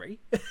factory.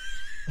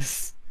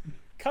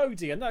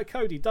 Cody,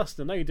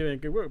 Dustin, I know you're doing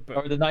good work, but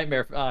or the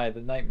nightmare.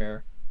 The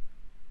nightmare.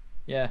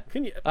 Yeah.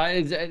 Can you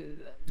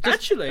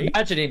actually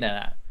imagining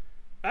that?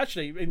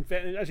 Actually, in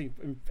fairness, we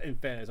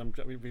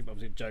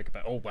obviously joke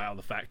about, oh wow,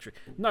 the factory.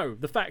 No,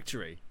 the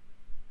factory.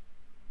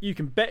 You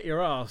can bet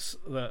your ass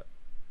that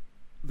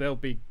there'll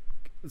be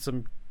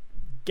some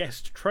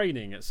guest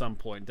training at some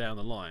point down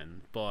the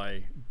line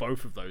by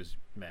both of those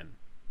men,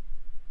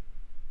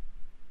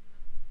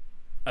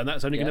 and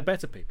that's only going to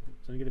better people.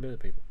 It's only going to better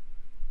people.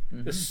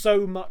 Mm-hmm. There's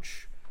so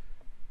much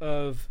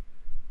of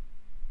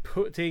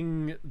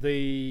putting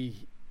the.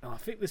 I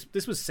think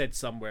this was said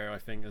somewhere. I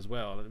think as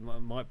well.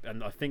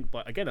 And I think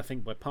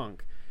by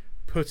Punk,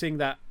 putting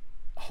that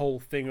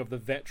whole thing of the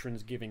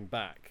veterans giving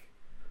back,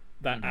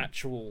 that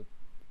actual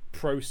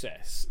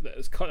process that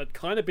has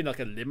kind of been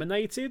like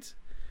eliminated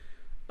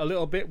a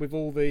little bit with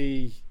all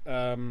the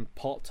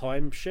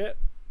part-time shit,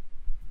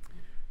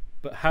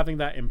 but having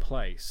that in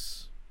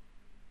place,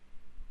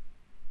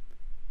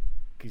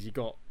 because you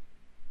got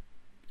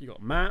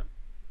Matt,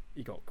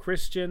 you got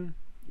Christian,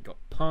 you got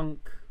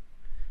Punk,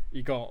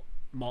 you got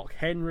Mark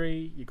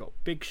Henry, you got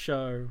Big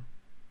Show.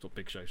 It's not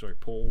Big Show, sorry,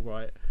 Paul,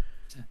 right?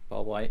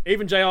 Paul White.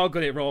 Even JR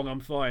got it wrong, I'm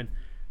fine.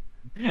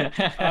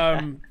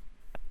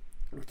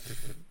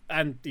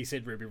 And he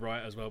said Ruby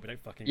Riott as well, but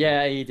don't fucking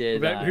care. He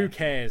did. Who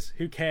cares?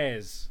 Who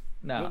cares?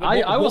 No,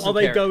 what wasn't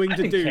are they going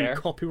to do? Care.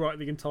 Copyright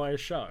the entire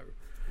show?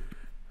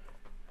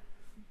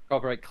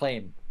 Copyright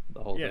claim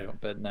the whole thing,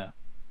 but no.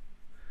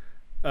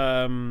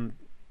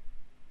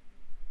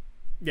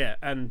 Yeah,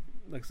 and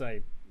like I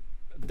say,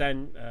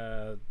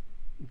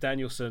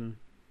 Danielson,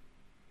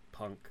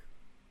 Punk,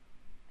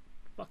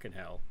 fucking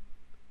hell.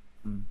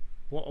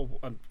 What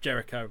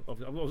Jericho? I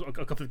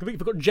completely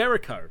forgot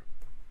Jericho.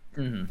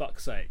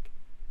 Fuck's sake!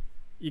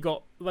 You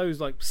got those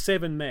like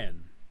 7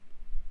 men.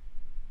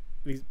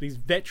 These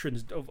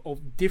veterans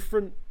of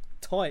different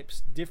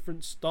types,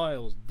 different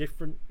styles,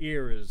 different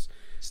eras.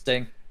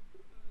 Sting.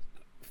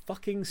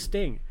 Fucking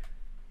Sting.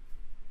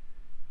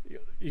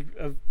 You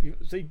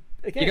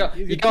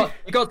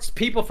got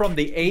people from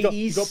the 80s.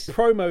 You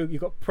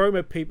got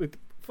promo people.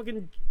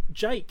 Fucking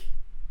Jake,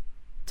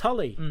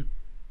 Tully,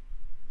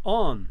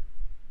 On.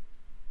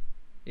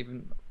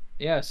 Even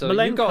so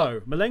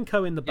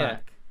Malenko in the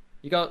back.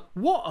 You got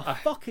what a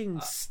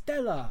fucking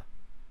stellar.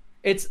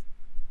 It's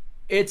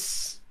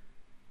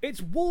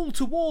wall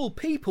to wall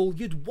people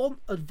you'd want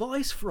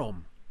advice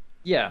from.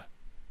 Yeah,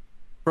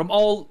 from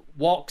all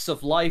walks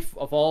of life,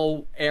 of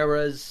all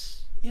eras.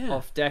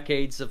 Of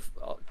decades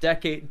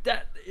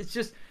that it's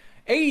just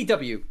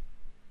AEW.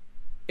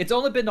 It's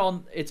only been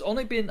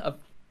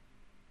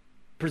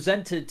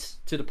presented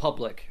to the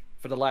public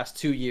for the last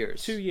 2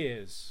 years. 2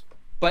 years,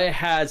 but it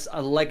has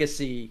a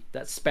legacy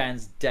that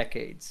spans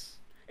decades.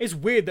 It's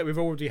weird that we've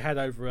already had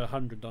over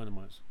 100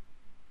 Dynamites.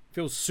 It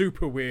feels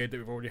super weird that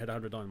we've already had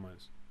 100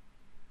 Dynamites.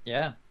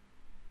 Yeah,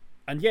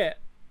 and yet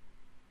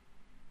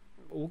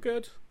all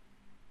good.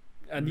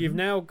 And you've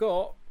now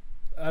got,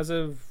 as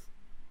of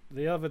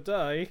the other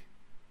day,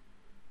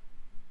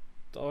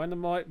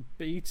 Dynamite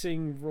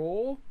beating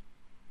Raw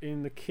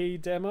in the key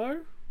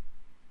demo,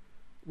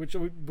 which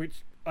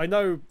I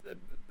know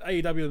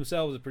AEW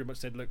themselves have pretty much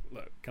said, look,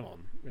 come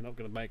on, we're not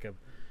going to make a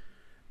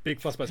big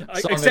fuss about it.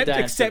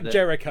 Except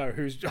Jericho,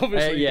 who's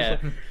obviously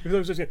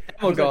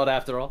God,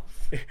 after all.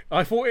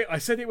 I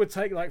said it would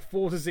take like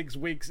 4 to 6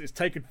 weeks. It's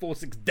taken 4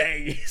 to 6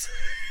 days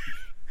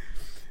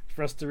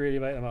for us to really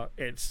make them up.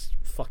 It's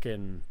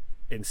fucking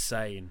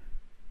insane.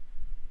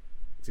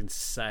 It's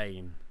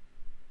insane.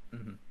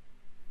 And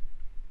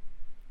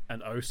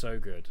oh so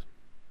good.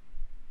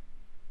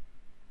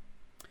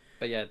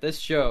 But yeah, this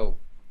show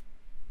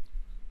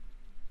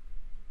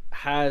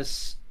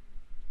has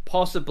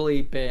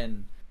possibly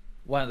been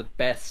one of the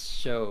best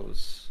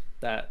shows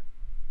that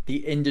the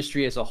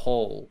industry as a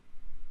whole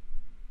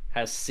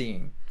has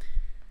seen.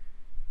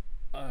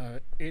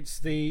 It's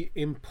the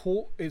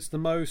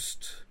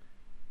most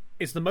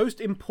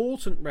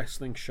important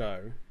wrestling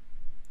show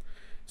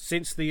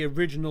since the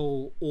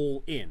original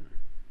All In.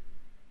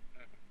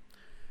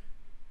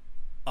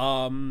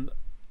 But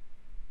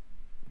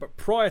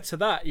prior to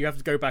that, you have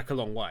to go back a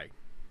long way.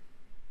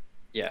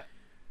 Yeah.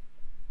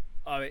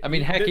 I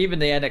mean, heck, even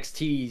the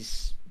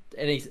NXT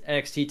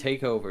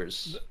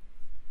takeovers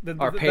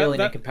are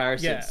paling in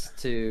comparisons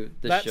to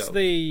this show.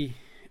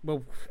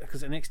 Well,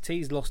 because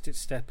NXT's lost its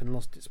step and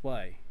lost its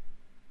way.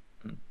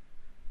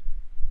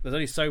 There's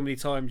only so many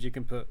times you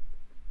can put,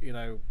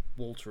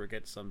 Walter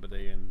against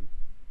somebody and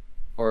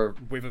or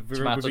with a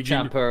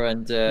Ciampa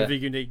and with a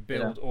unique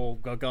build, or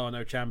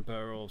Gargano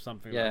Ciampa or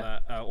something like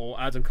that, or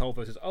Adam Cole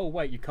versus. Oh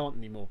wait, you can't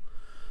anymore.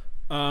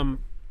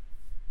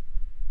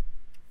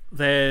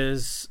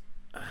 There's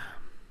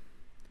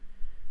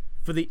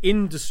for the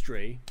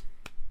industry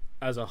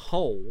as a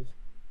whole.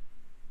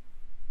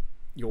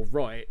 You're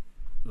right,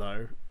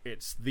 though.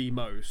 It's the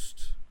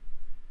most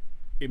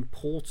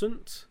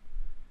important,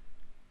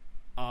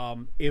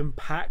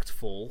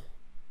 impactful,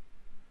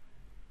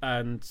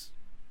 and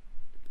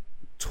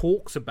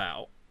talked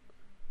about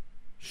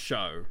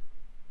show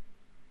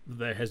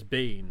there has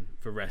been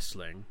for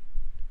wrestling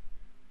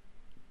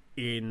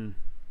in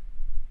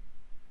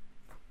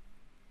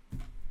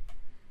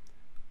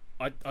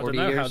I don't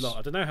know years? how long.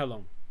 I don't know how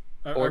long.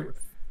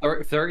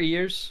 Or 30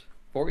 years?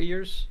 40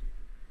 years?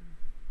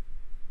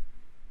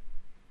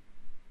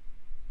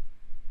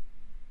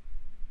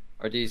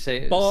 Or do you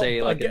say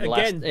like in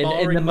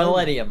the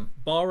millennium?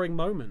 Barring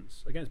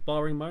moments.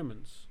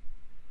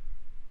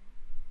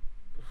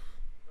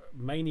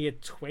 Mania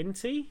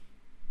 20?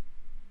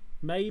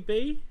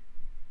 Maybe?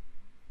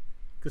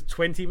 Because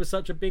 20 was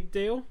such a big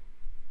deal.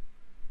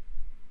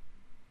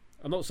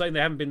 I'm not saying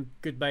there haven't been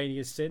good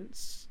Manias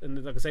since.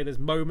 And like I say, there's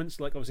moments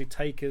like obviously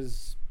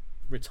Taker's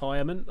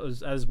retirement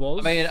as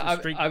was. I mean, I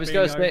was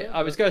going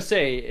to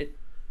say,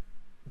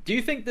 do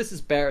you think this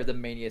is better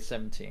than Mania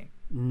 17?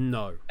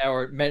 No.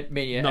 Or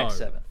Mania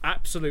X7?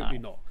 Absolutely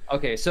not.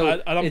 Okay,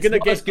 so I'm going to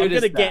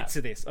get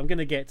to this.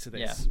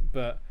 Yeah.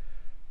 But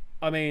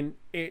I mean,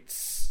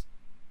 it's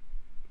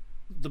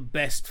the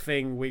best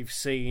thing we've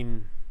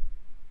seen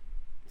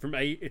from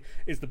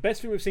it's the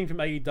best thing we've seen from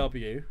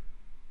AEW,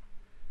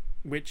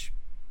 which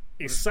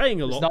is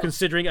saying a lot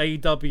considering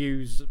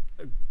AEW's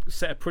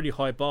set a pretty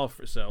high bar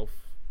for itself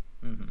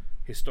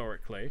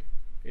historically.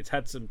 It's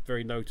had some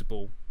very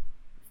notable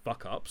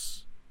fuck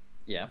ups.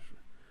 Yeah.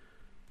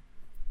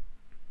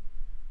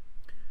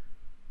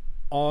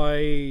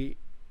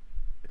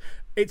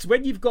 It's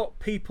when you've got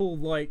people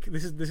like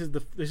this is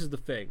the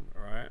thing,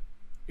 right?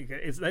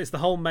 It's the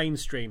whole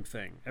mainstream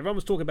thing. Everyone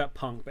was talking about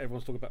Punk, but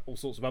everyone's talking about all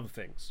sorts of other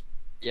things.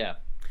 Yeah.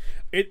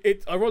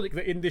 It's ironic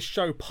that in this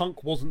show,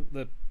 Punk wasn't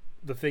the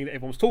thing that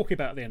everyone was talking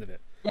about at the end of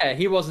it. Yeah,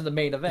 he wasn't the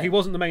main event. He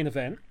wasn't the main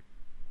event,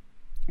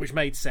 which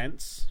made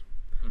sense.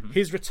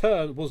 His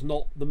return was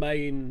not the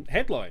main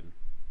headline.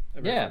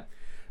 Yeah.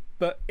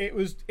 But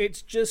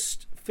it's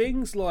just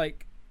things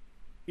like,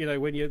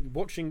 when you're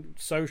watching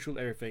social and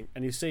everything,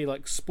 and you see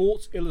like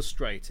Sports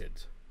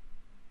Illustrated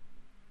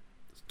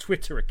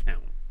Twitter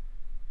account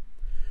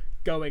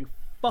going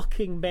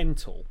fucking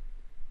mental.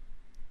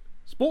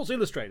 Sports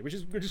Illustrated, which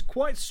is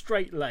quite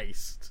straight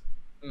laced,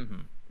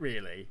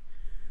 really,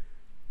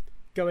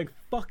 going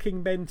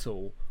fucking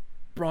mental.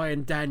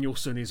 Bryan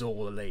Danielson is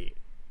all elite.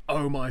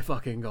 Oh my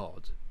fucking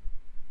god!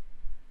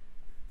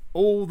 A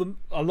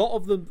lot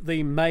of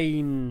the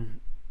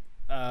main.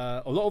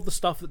 A lot of the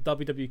stuff that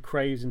WWE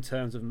craves in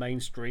terms of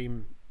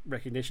mainstream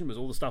recognition was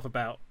all the stuff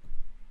about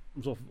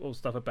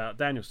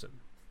Danielson,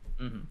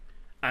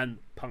 and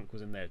Punk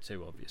was in there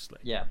too, obviously.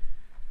 Yeah,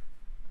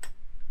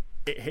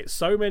 it hit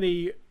so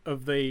many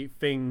of the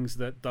things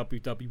that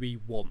WWE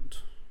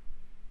want.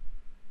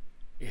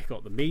 It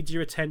got the media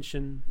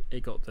attention.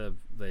 It got the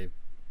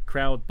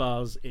crowd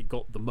buzz. It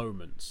got the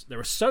moments. There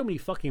are so many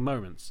fucking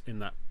moments in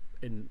that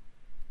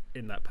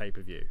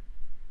pay-per-view.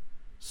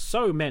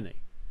 So many.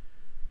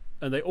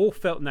 And they all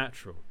felt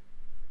natural.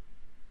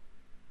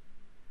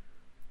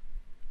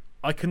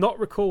 I cannot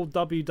recall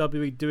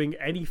WWE doing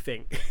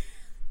anything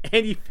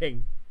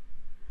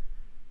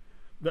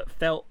that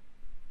felt,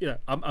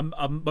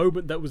 a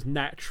moment that was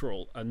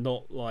natural and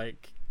not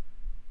like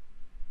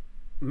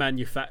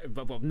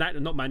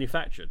not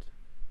manufactured.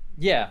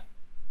 Yeah,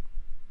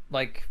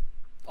 like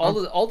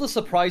all the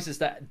surprises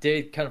that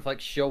did kind of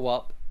like show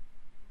up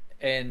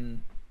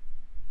in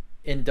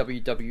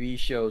WWE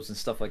shows and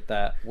stuff like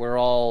that were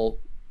all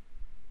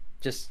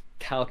just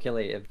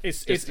calculated.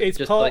 It's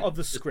part of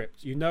the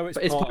script.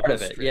 It's part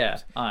of it. Yeah.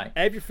 Aye.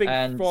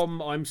 Everything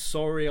from "I'm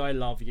sorry, I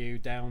love you"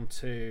 down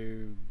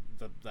to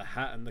the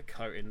hat and the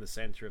coat in the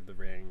center of the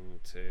ring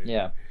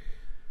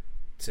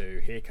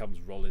to "Here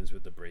comes Rollins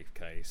with the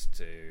briefcase"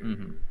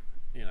 to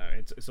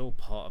it's all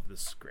part of the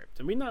script,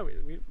 and we know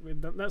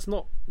that's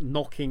not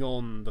knocking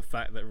on the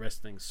fact that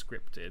wrestling's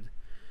scripted,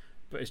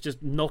 but it's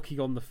just knocking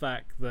on the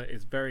fact that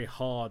it's very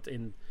hard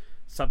in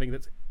something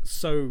that's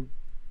so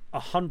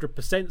 100%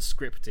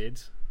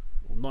 scripted,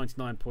 or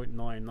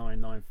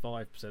 99.9995%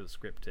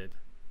 scripted,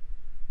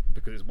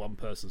 because it's one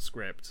person's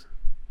script,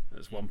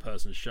 it's one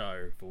person's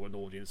show for an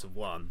audience of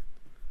one.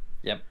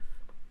 Yep.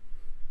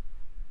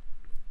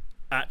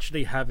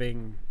 Actually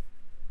having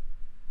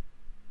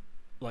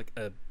like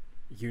a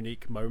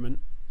unique moment,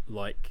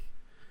 like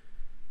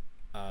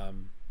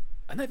and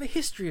they have a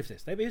history of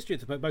this. They have a history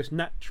of the most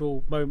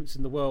natural moments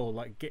in the world,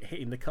 like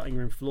hitting the cutting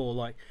room floor,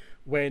 like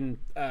when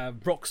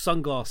Brock's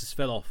sunglasses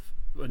fell off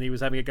when he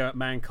was having a go at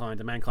Mankind,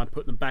 and Mankind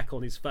put them back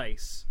on his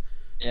face.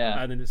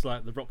 Yeah. And then it's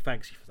like, The Rock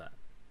thanks you for that.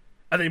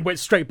 And then went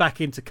straight back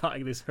into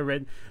cutting this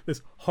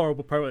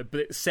horrible promo.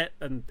 But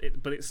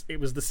it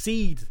was the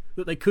seed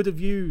that they could have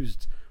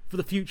used for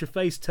the future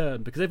face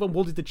turn, because everyone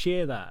wanted to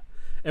cheer that.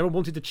 Everyone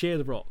wanted to cheer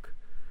The Rock.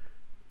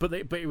 But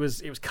it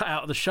was cut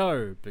out of the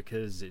show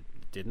because it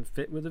didn't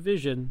fit with the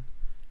vision,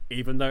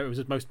 even though it was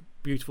the most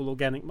beautiful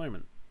organic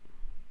moment.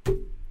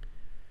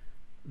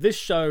 This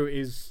show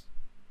is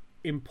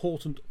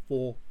important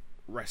for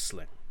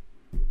wrestling.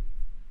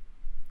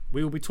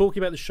 We will be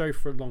talking about the show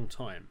for a long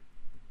time.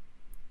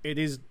 It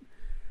is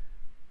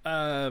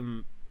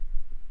they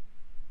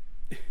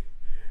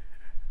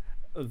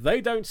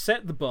don't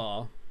set the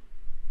bar.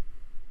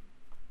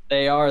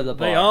 They are the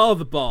bar. They are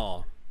the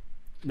bar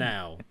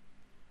now.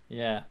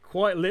 Yeah.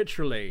 Quite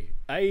literally,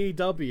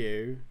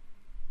 AEW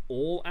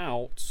All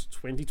Out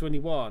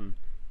 2021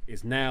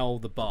 is now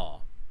the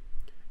bar.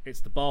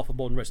 It's the bar for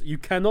modern wrestling. You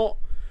cannot...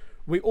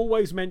 We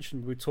always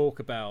mention, we talk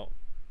about,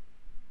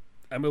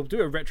 and we'll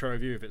do a retro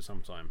review of it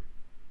sometime,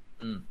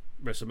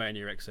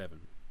 WrestleMania X7.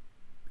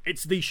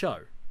 It's the show.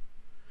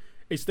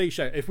 It's the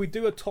show. If we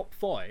do a top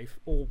 5,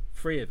 all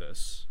 3 of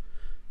us...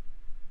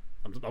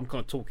 I'm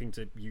kind of talking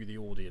to you, the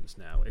audience,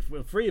 now. If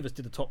 3 of us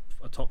did a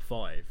top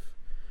 5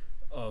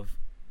 of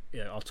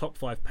our top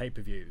 5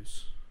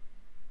 pay-per-views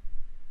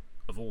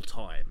of all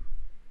time,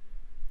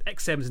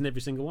 X7's in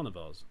every single one of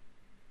ours.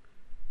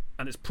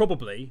 And it's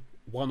probably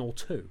 1 or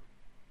 2.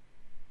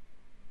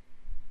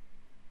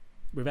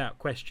 Without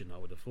question, I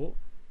would have thought.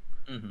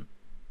 Mm-hmm.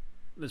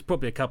 There's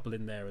probably a couple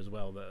in there as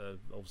well that are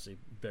obviously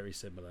very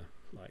similar,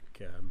 like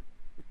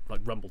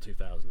Rumble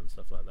 2000 and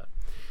stuff like that.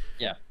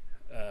 Yeah.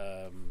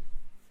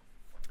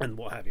 And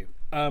what have you.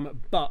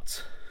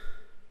 But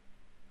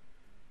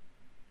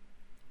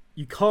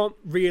you can't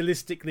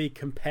realistically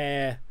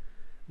compare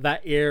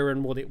that era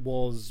and what it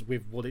was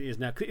with what it is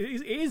now.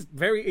 It is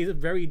a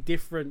very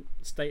different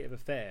state of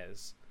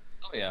affairs.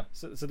 Oh yeah.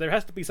 So there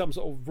has to be some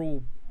sort of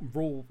rule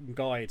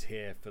guide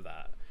here for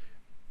that.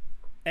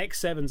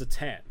 X7's a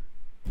 10,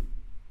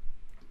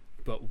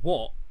 but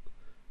what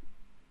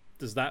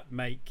does that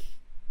make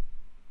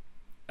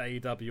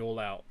AEW All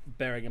Out?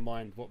 Bearing in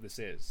mind what this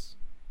is.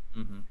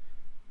 Mm-hmm.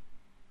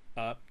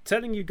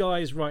 Telling you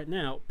guys right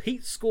now,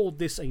 Pete scored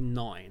this a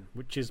 9,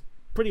 which is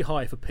pretty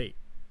high for Pete.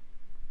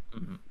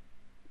 Mm-hmm.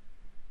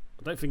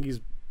 I don't think he's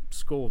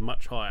scored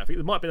much higher. I think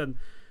there might be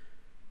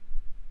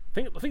I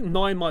think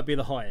 9 might be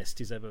the highest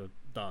he's ever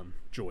done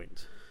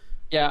joint.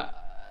 Yeah,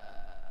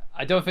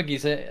 I don't think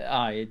he's.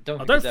 I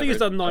don't think he's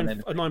done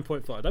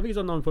 9.5. I don't think he's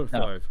done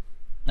 9.5.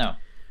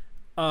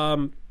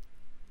 No.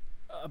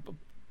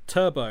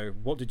 Turbo,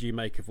 what did you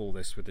make of all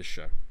this with this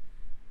show?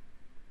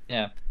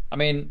 Yeah, I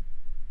mean,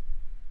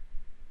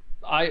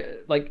 I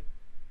like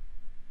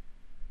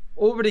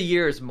over the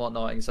years and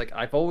whatnot. It's like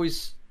I've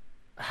always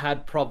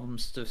had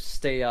problems to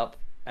stay up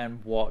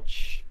and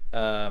watch,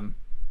 WWE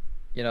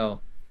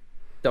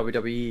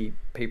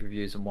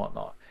pay-per-views and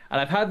whatnot.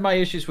 And I've had my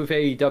issues with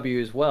AEW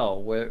as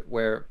well,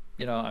 where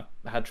I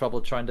had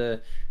trouble trying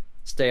to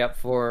stay up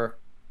for,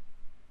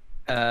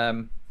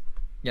 prior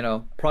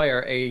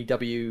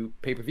AEW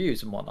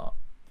pay-per-views and whatnot.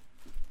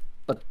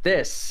 But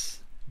this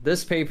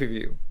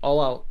pay-per-view,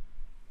 All Out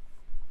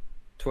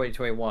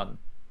 2021,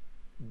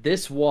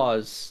 this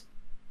was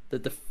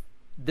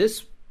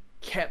this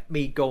kept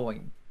me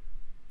going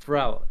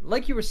throughout.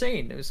 Like you were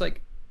saying, it was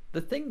like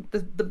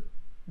the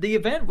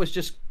event was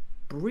just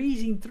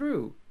breezing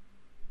through.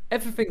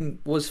 Everything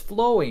was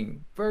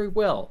flowing very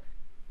well.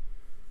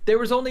 There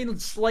was only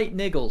slight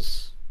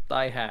niggles that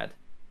I had.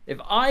 If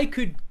I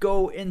could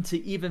go into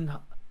even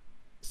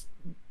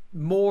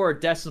more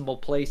decimal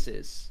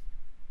places,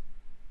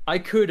 I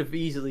could have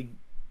easily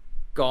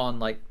gone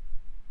like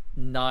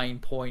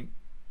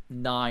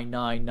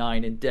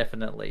 9.999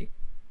 indefinitely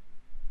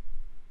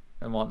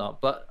and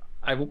whatnot. But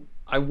I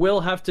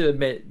will have to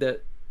admit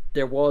that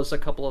there was a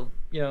couple of,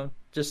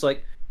 just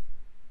like,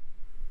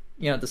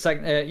 the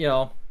second,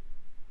 the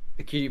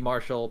QT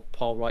Marshall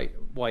Paul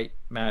White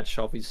match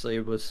obviously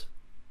was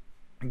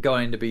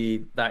going to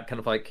be that kind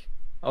of like,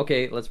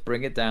 okay, let's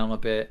bring it down a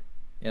bit,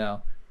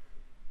 and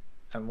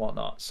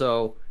whatnot.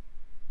 So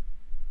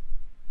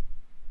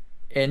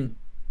in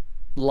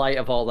light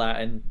of all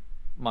that and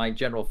my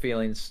general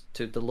feelings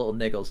to the little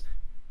niggles,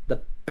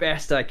 the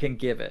best I can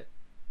give it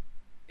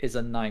is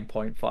a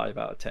 9.5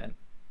 out of 10.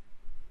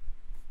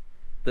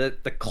 The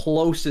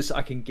closest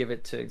I can give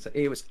it to,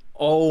 it was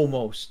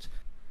almost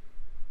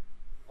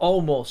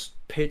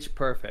pitch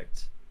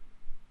perfect.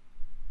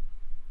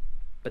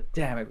 But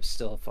damn, it was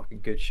still a fucking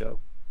good show.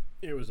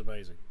 It was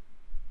amazing.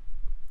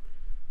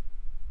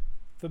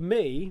 For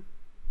me,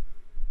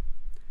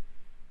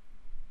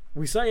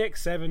 we say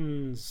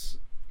X7's,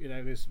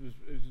 this was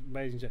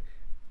amazing show.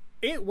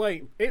 It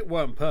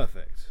weren't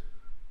perfect.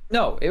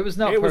 No, it was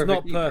not. It was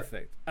not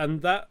perfect,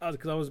 and that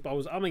because I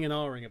was umming and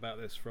ahhing about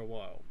this for a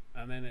while,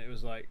 and then it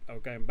was like I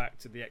was going back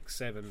to the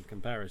X7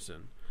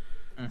 comparison.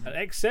 Mm-hmm. And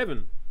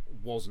X7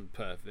 wasn't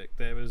perfect.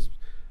 There was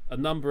a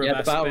number of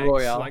aspects, the Battle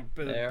Royale, like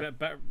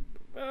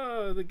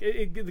the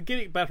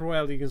gimmick battle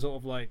royale, you can sort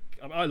of like.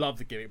 I love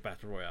the gimmick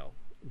battle royale.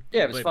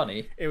 Yeah, it was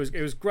funny. It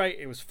was great.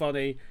 It was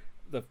funny.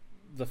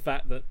 The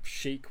fact that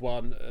Sheik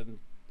won and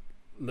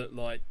looked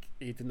like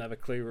he didn't have a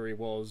clue where he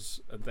was,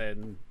 and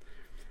then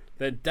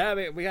damn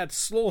it, we had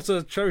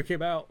Slaughter choke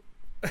him out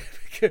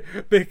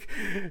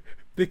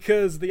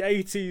because the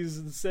 80s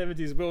and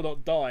 70s will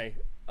not die.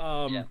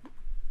 And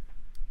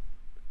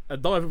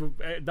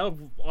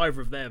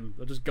either of them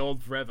are just gone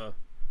forever.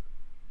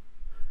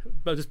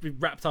 They'll just be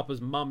wrapped up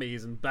as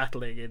mummies and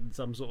battling in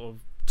some sort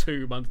of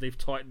tomb underneath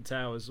Titan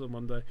Towers on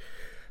one day.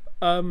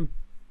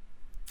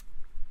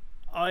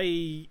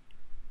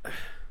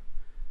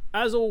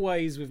 As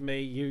always with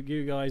me,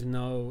 you guys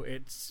know,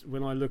 it's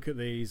when I look at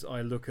these,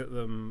 I look at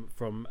them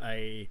from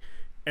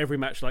every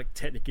match like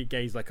technically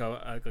gauged like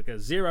a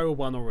 0, a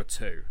 1, or a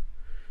 2.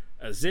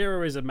 A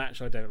 0 is a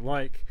match I don't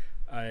like.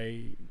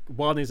 A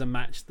 1 is a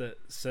match that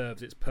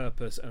serves its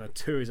purpose, and a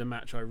 2 is a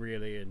match I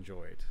really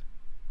enjoyed.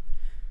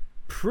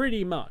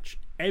 Pretty much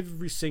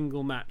every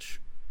single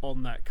match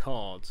on that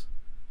card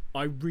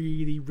I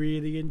really,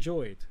 really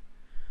enjoyed.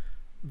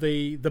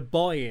 The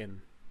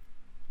buy-in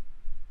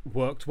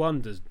worked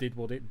wonders, did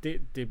what it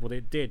did,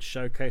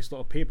 showcased a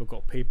lot of people,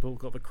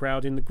 got the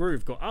crowd in the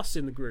groove, got us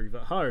in the groove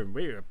at home.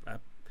 We were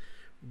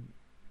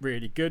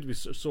really good. We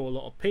saw a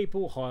lot of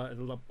people, hired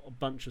a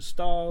bunch of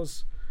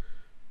stars,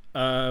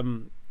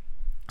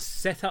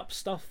 set up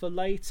stuff for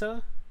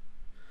later.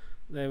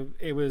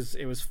 It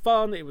was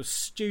fun, it was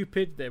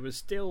stupid, there was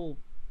still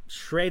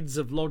shreds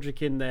of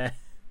logic in there.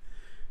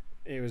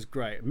 It was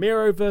great.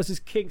 Miro versus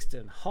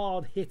Kingston,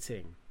 hard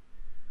hitting,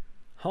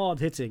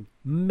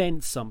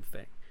 meant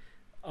something.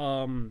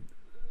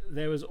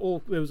 There was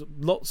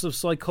lots of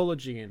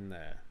psychology in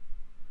there.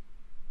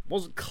 It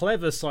wasn't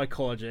clever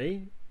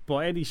psychology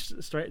by any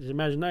stretch of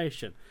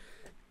imagination,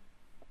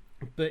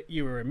 but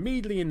you were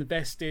immediately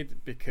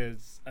invested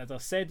because, as I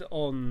said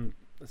in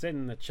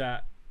the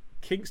chat,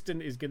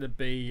 Kingston is going to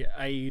be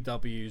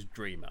AEW's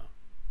dreamer.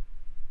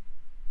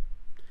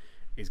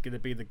 He's going to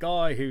be the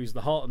guy who's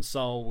the heart and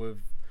soul of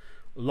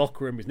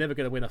locker room. He's never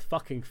going to win a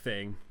fucking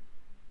thing,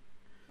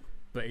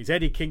 but he's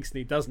Eddie Kingston.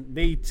 He doesn't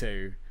need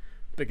to,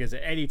 because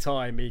at any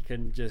time he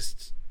can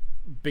just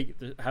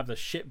have the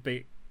shit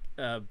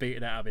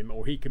beaten out of him,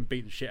 or he can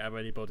beat the shit out of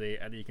anybody,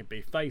 and he can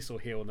be face or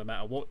heel no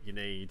matter what you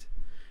need,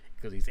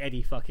 because he's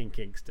Eddie fucking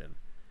Kingston.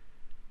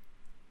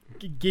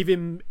 Give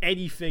him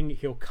anything,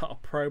 he'll cut a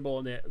promo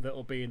on it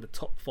that'll be in the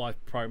top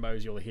 5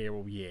 promos you'll hear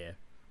all year.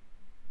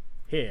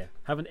 Here,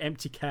 have an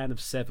empty can of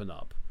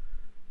 7-Up.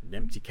 An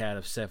empty can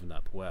of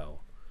 7-Up.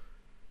 Well,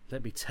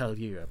 let me tell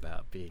you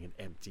about being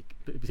empty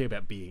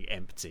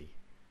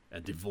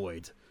and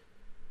devoid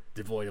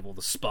of all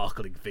the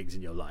sparkling things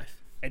in your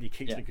life. Eddie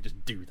Kingston could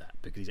just do that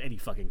because he's Eddie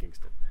fucking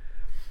Kingston.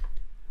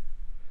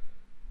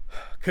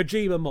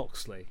 Kojima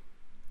Moxley.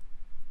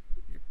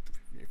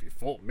 If you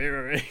thought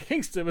Miro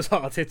Kingston was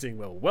hard hitting,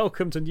 well,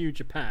 welcome to New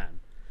Japan.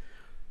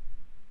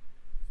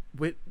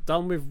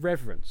 Done with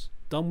reverence,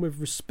 done with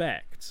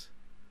respect.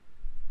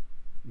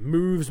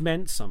 Moves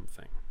meant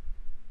something.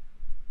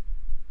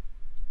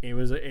 It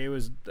was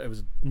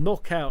a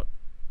knockout,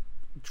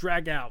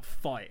 drag out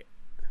fight.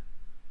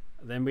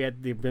 Then we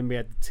had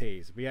the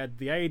tease. We had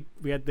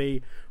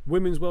the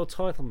women's world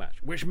title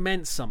match, which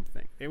meant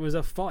something. It was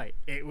a fight.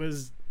 It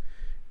was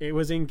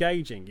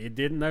engaging. You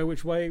didn't know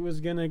which way it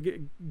was gonna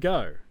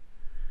go.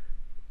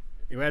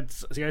 You had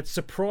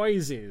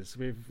surprises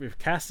with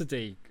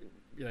Cassidy,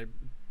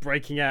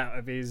 breaking out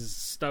of his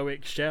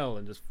stoic shell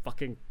and just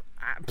fucking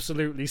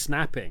absolutely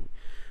snapping.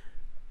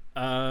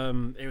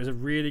 It was a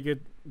really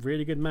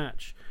good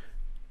match.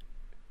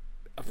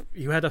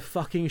 You had a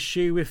fucking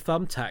shoe with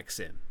thumbtacks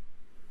in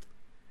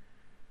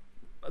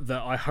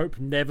that I hope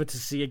never to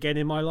see again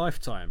in my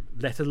lifetime,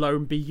 let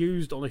alone be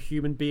used on a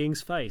human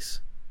being's face.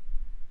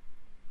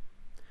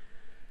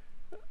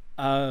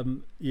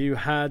 You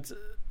had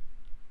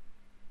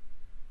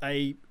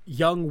a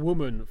young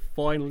woman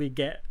finally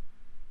get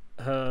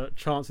her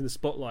chance in the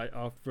spotlight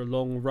after a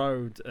long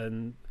road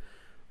and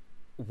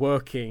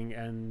working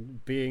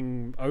and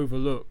being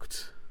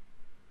overlooked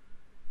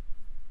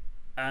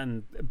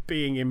and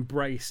being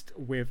embraced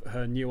with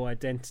her new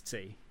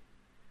identity,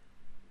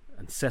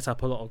 and set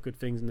up a lot of good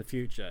things in the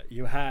future.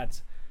 You had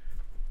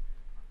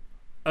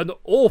an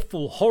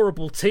awful,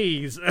 horrible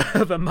tease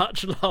of a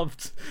much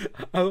loved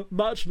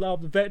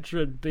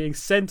veteran being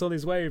sent on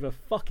his way with a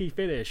fucky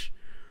finish,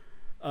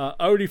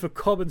 only for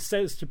common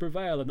sense to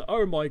prevail. And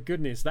oh my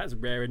goodness, that's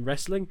rare in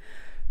wrestling.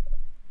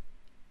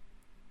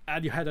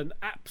 And you had an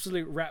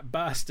absolute rat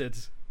bastard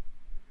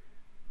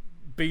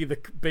be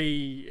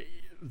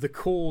the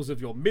cause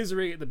of your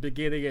misery at the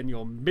beginning and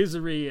your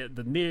misery at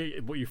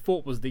what you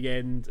thought was the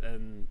end,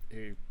 and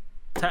who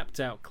tapped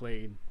out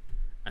clean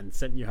and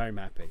sent you home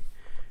happy.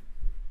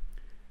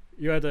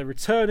 You had a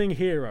returning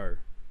hero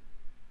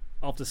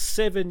after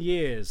 7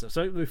 years of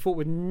something we thought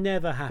would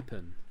never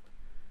happen.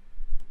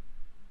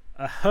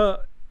 A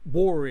hurt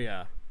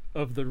warrior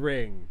of the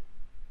ring,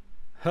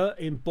 hurt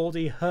in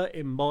body, hurt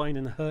in mind,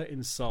 and hurt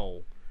in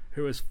soul,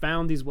 who has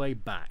found his way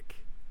back.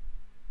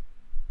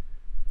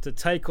 to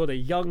take on a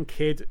young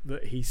kid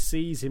that he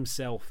sees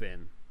himself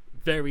in,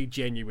 very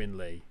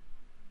genuinely.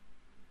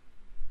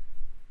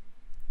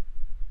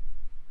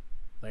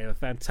 They have a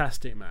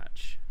fantastic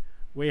match.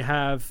 We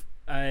have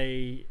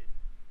a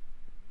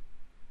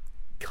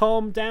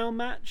calm down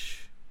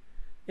match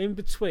in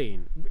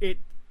between. It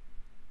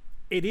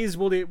is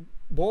what it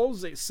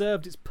was. It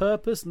served its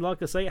purpose, and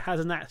like I say, it has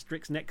an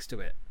asterisk next to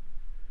it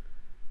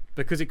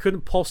because it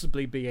couldn't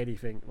possibly be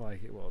anything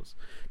like it was.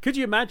 Could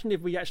you imagine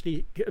if we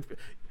actually?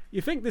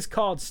 You think this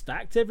card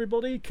stacked,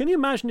 everybody? Can you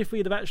imagine if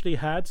we'd have actually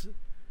had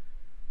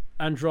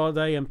Andrade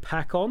and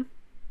Pac on?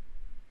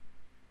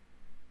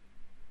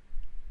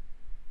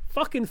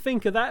 Fucking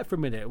think of that for a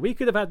minute. We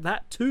could have had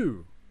that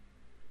too.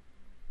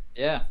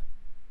 Yeah.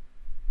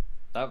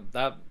 That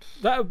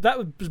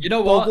would you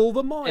know boggle what?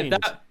 the mind.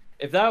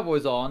 If that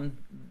was on,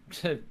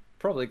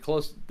 probably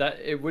close. That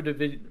it would have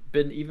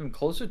been even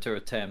closer to a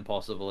 10,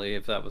 possibly,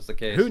 if that was the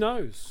case. Who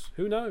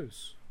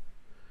knows?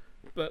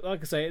 But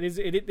like I say,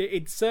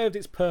 it served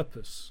its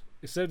purpose.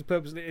 It served its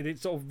purpose. It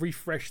sort of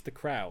refreshed the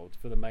crowd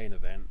for the main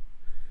event.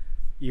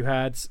 You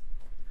had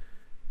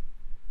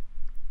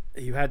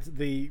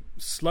the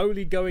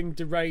slowly going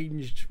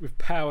deranged with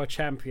power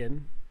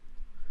champion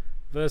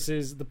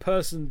versus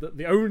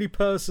the only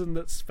person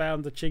that's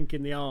found a chink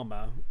in the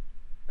armor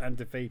and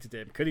defeated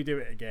him. Could he do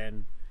it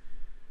again?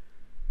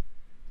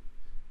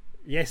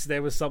 Yes,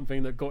 there was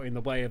something that got in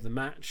the way of the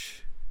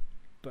match,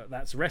 but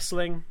that's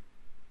wrestling.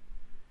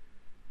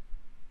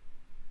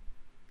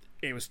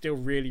 It was still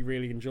really,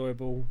 really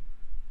enjoyable.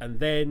 And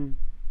then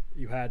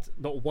you had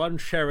not one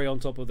cherry on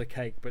top of the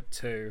cake, but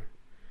two.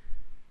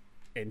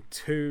 In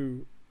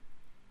two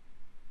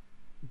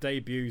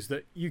debuts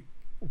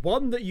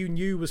one that you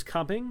knew was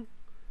coming,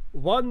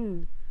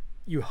 one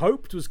you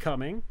hoped was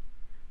coming,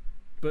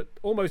 but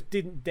almost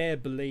didn't dare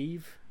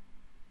believe.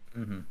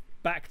 Mm-hmm.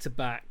 Back to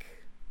back.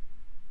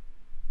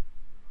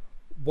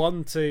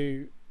 One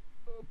to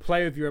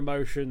play with your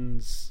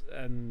emotions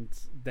and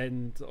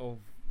then sort of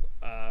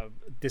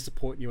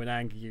disappoint you and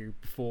anger you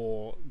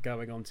before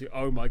going on to,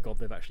 oh my god,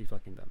 they've actually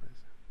fucking done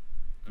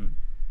this.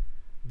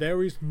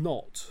 There is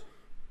not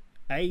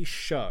a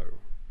show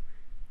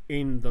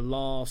in the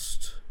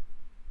last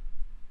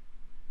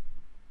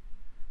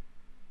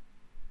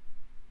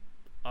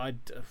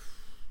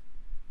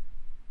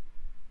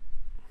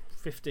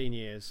 15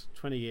 years,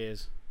 20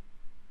 years,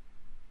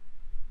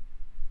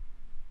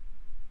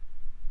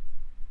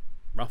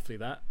 roughly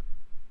that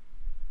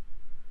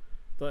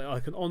I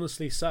can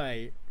honestly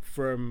say,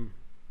 from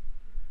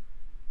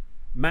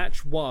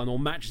match 1 or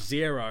match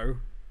 0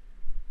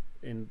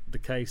 in the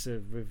case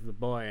of with the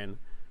buy-in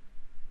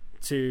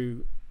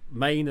to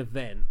main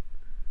event,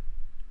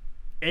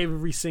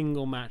 every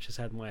single match has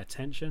had my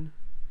attention.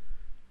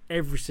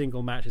 Every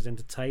single match has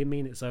entertained me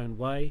in its own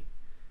way.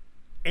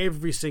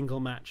 Every single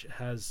match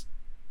has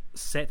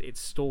set its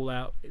stall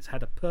out. It's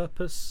had a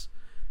purpose.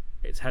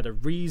 It's had a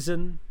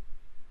reason.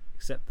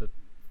 Except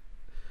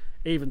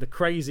even the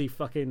crazy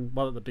fucking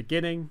one at the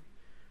beginning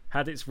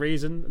had its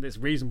reason, and its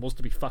reason was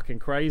to be fucking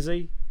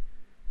crazy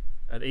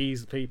and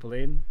ease people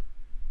in.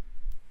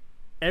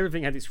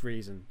 Everything had its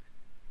reason.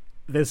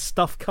 There's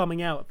stuff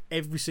coming out of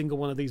every single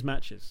one of these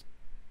matches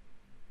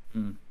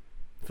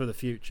for the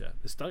future.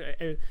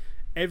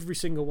 Every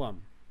single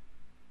one.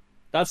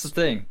 That's the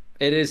thing.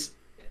 It is,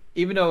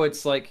 even though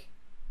it's like,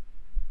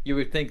 you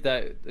would think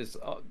that it's,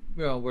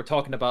 we're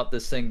talking about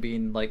this thing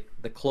being like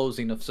the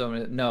closing of so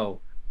many.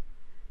 No,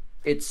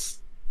 it's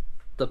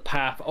the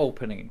path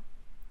opening.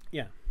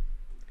 Yeah.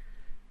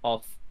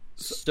 Of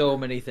so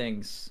many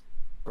things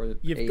for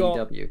you've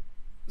AEW.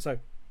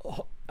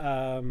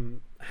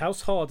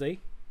 House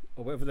Hardy,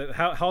 or whatever the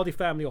Hardy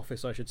Family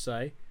Office, I should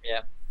say.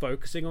 Yeah.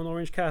 Focusing on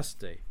Orange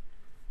Cassidy.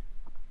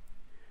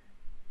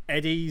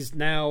 Eddie's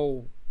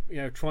now,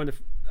 trying to,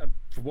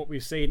 from what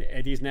we've seen,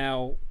 Eddie's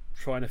now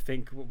trying to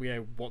think,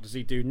 what does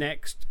he do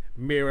next?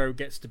 Miro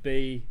gets to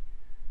be,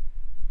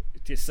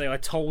 just say, I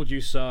told you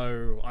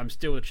so, I'm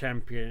still the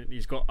champion.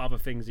 He's got other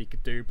things he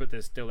could do, but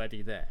there's still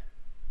Eddie there.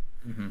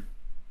 Mm-hmm.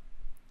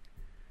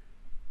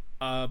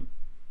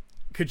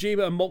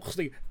 Kojima and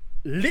Moxley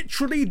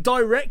literally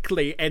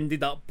directly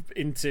ended up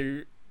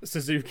into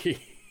Suzuki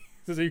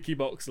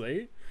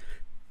Moxley,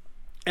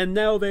 and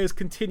now there's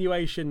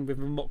continuation with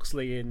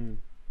Moxley in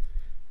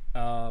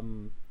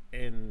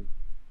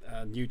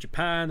New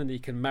Japan, and he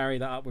can marry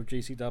that up with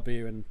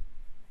GCW and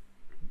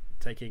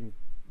taking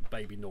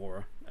baby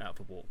Nora out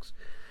for walks.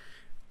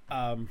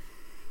 One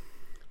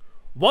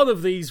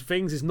of these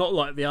things is not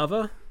like the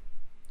other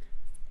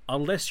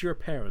unless you're a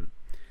parent.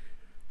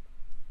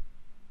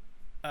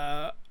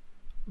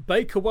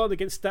 Baker won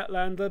against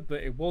Statlander,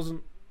 but it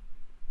wasn't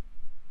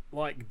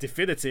like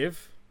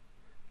definitive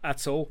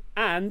at all.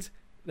 And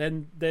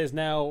then there's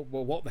now,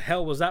 what the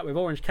hell was that with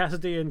Orange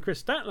Cassidy and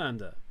Chris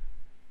Statlander?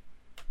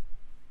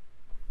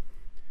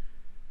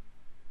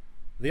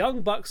 The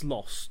Young Bucks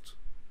lost.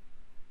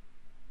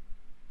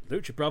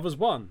 Lucha Brothers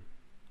won.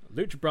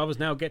 Lucha Brothers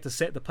now get to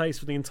set the pace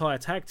for the entire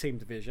tag team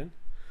division.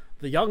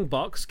 The Young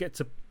Bucks get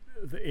to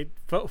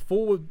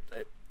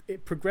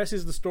it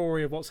progresses the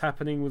story of what's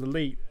happening with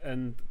Elite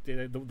and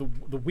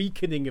the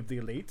weakening of the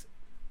Elite,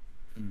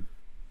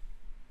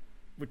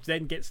 which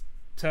then gets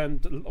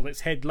turned on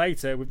its head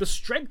later with the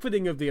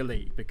strengthening of the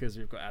Elite because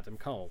you've got Adam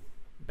Cole,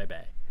 baby.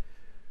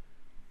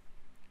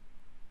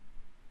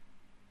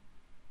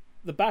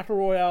 The Battle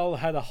Royale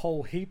had a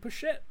whole heap of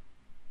shit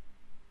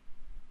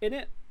in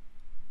it.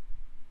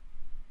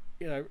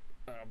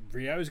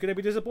 Rio's going to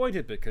be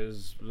disappointed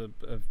because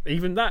of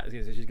even that.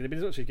 She's going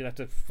to have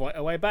to fight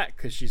her way back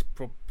because she's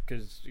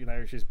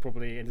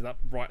probably ended up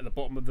right at the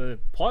bottom of the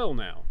pile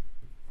now.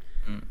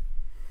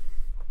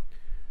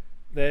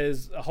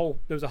 There's a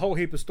whole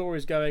heap of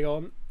stories going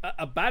on.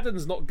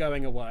 Abaddon's not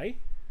going away.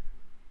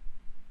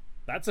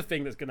 That's a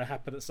thing that's going to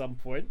happen at some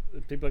point.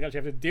 People are going to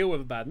have to deal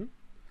with Abaddon.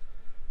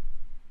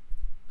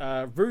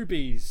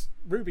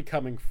 Ruby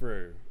coming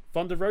through.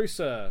 Thunder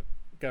Rosa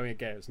going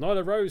against.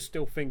 Nyla Rose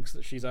still thinks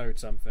that she's owed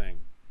something.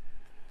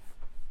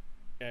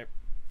 Yeah.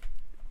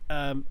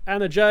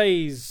 Anna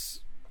Jay's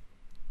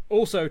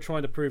also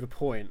trying to prove a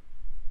point.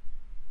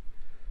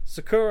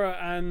 Sakura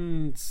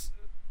and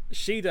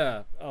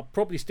Shida are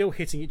probably still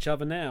hitting each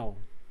other now.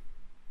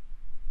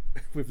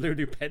 With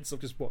Lulu Pencil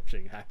just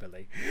watching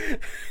happily.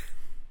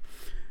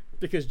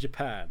 Because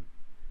Japan.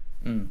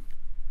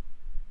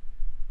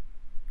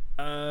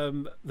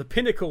 The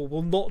Pinnacle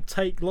will not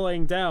take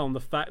lying down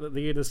the fact that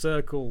the Inner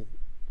Circle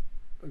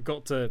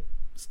got to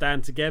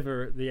stand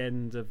together at the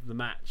end of the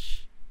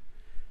match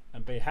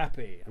and be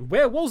happy. And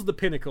where was the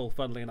Pinnacle,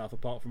 funnily enough,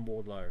 apart from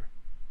Wardlow?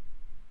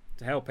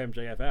 To help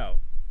MJF out.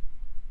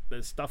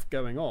 There's stuff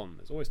going on.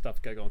 There's always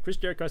stuff going on. Chris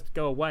Jericho has to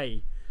go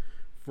away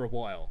for a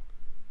while.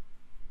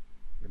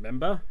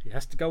 Remember? He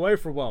has to go away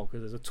for a while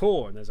because there's a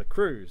tour and there's a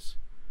cruise.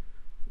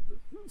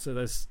 So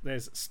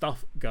there's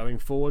stuff going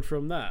forward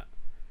from that.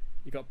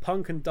 You got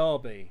Punk and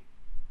Darby.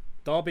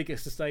 Darby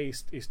gets to say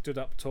he stood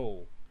up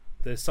tall.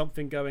 There's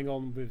something going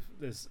on with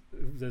there's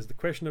the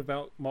question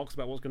about what's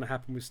going to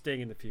happen with Sting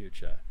in the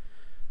future.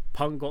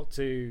 Punk got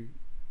to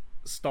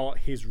start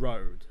his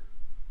road,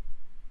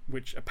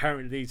 which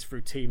apparently leads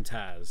through Team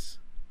Taz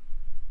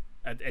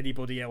and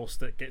anybody else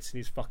that gets in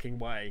his fucking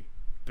way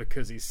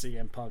because he's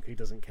CM Punk. He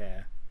doesn't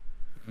care.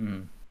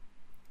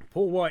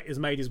 Paul White has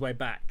made his way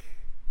back.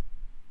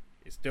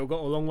 He's still got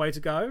a long way to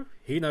go.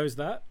 He knows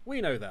that. We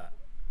know that.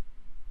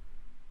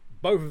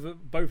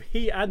 Both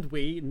he and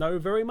we know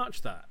very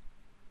much that.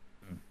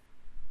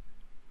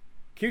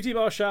 QT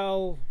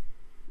Marshall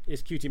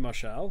is QT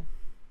Marshall,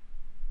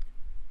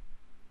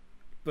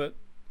 but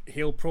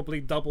he'll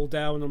probably double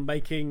down on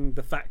making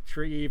the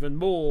factory even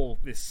more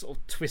this sort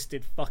of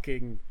twisted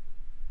fucking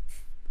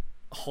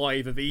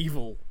hive of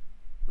evil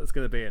that's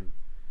going to be in.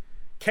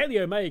 Kenny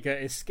Omega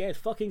is scared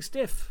fucking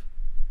stiff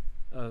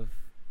of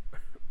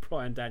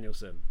Bryan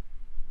Danielson.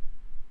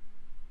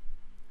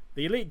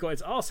 The Elite got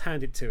its ass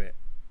handed to it.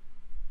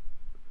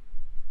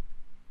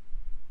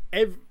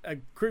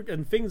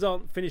 And things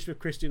aren't finished with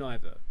Christian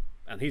either,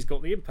 and he's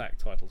got the Impact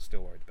title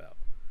still worried about.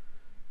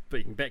 But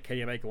you can bet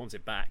Kenny Omega wants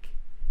it back.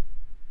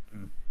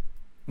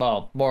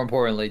 Well, more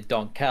importantly,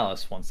 Don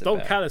Callis wants it back.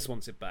 Don Callis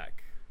wants it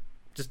back,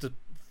 just to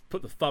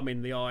put the thumb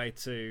in the eye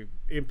to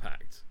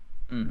Impact,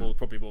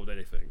 probably more than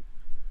anything.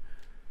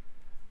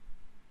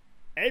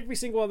 Every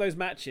single one of those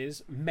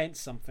matches meant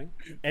something.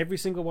 Every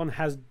single one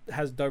has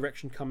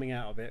direction coming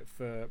out of it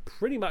for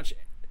pretty much.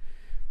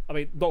 I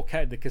mean, not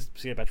counting the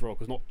Casino Battle Royal,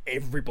 because not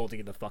everybody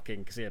in the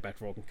fucking Casino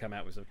Battle Royal can come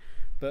out with something.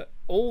 But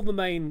all the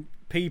main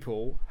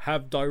people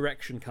have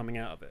direction coming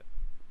out of it.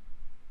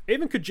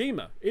 Even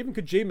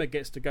Kojima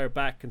gets to go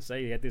back and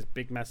say he had this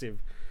big,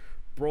 massive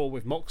brawl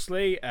with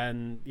Moxley,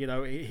 and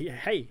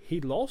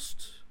he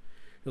lost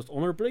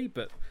honorably,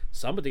 but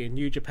somebody in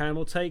New Japan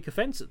will take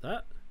offense at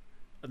that,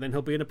 and then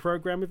he'll be in a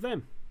program with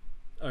them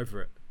over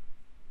it.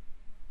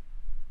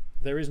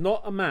 There is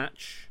not a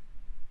match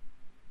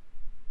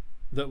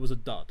that was a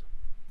dud.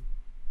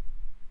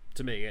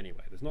 To me,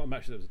 anyway. There's not a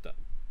match that was a dud.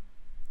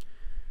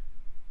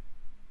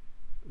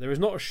 There is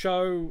not a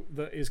show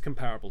that is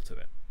comparable to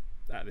it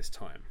at this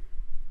time.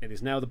 It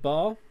is now the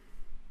bar.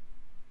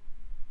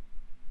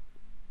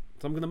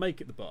 So I'm going to make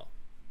it the bar.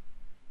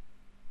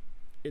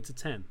 It's a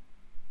 10.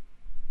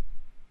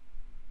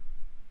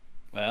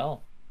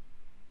 Well,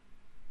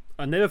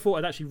 I never thought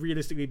I'd actually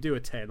realistically do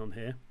a 10 on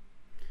here.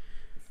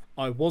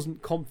 I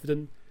wasn't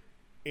confident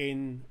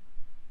in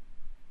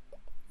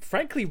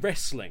Frankly,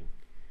 wrestling.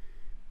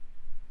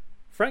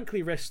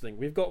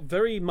 We've got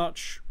very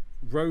much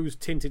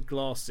rose-tinted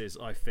glasses,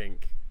 I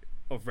think,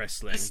 of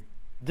wrestling.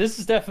 This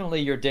is definitely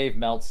your Dave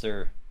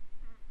Meltzer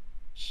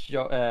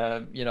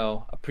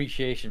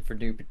appreciation for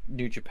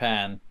New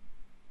Japan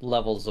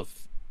levels of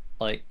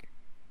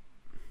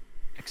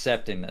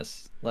accepting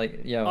this. I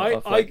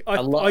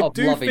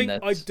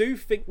do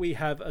think we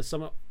have a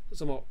somewhat.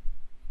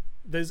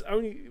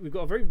 We've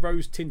got a very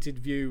rose-tinted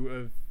view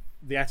of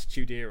the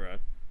Attitude Era.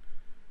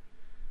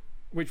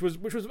 Which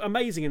was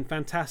amazing and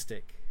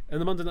fantastic,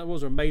 and the Monday Night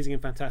Wars were amazing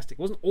and fantastic.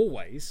 It wasn't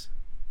always.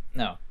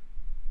 No.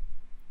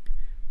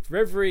 For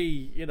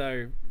every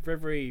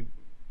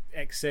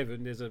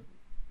X7, there's a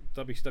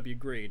WCW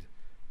Greed.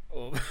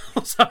 or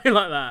something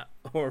like that,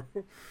 or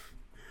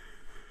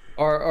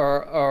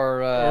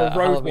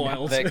Road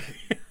Wild.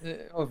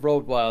 Or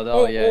Road Wild.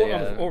 Oh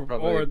yeah.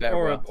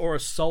 Or a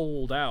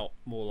Sold Out,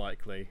 more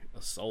likely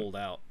a Sold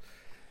Out.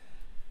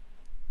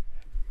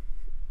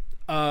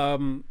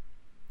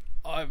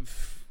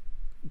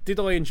 Did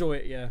I enjoy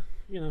it? Yeah,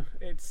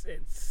 it's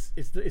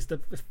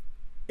the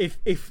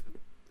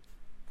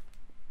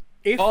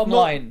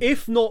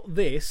if not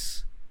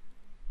this,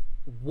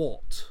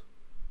 what?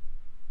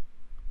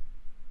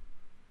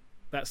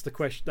 That's the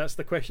question. That's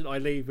the question I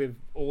leave with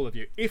all of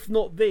you. If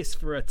not this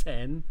for a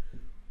 10,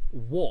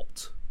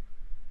 what?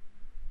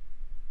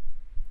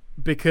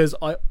 Because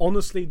I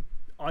honestly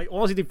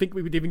didn't think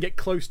we would even get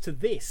close to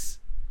this.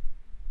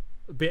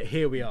 But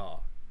here we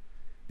are.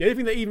 The only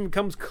thing that even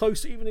comes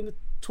close, even in the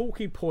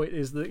talking point,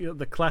 is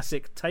the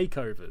classic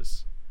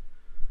takeovers,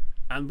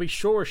 and we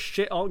sure as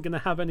shit aren't going to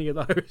have any of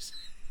those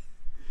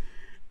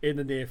in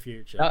the near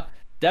future.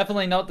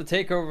 Definitely not the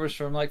takeovers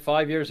from like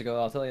 5 years ago.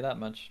 I'll tell you that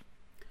much.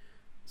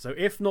 So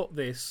if not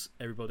this,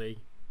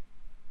 everybody,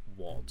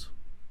 what?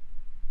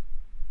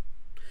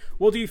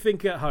 What do you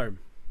think at home?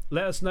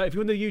 Let us know if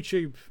you're in the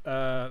YouTube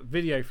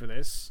video for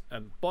this,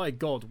 and by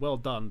God, well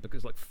done, because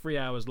it's like 3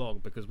 hours long,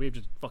 because we've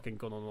just fucking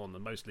gone on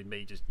and mostly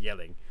me just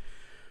yelling.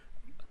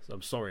 So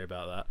I'm sorry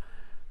about that,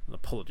 and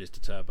apologies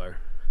to Turbo.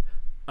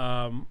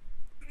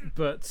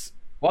 But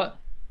what?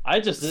 I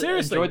just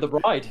enjoyed the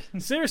ride.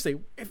 Seriously,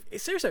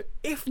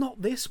 if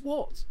not this,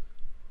 what?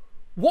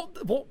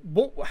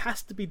 What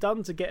has to be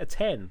done to get a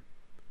 10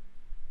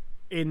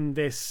 in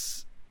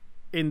this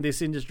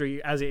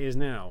industry as it is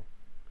now?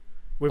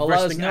 With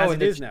wrestling as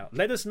it is now.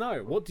 Let us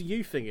know. What do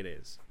you think it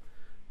is?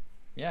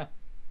 Yeah.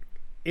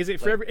 Is it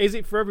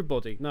for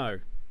everybody? No.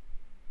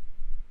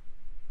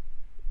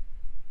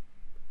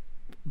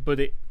 But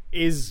it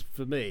is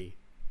for me.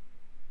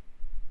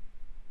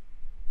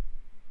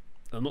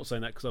 I'm not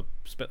saying that because I've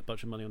spent a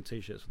bunch of money on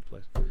t-shirts for the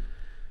place.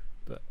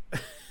 But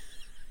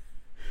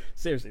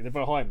seriously, they're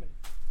behind me.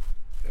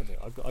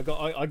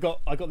 I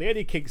got the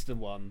Eddie Kingston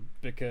one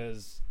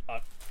because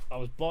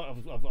I'm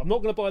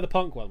not going to buy the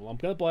Punk one. I'm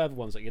going to buy other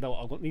ones. Like,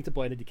 I need to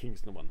buy an Eddie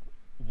Kingston one.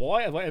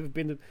 Why have I ever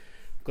been?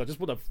 Because I just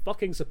want to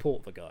fucking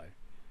support the guy.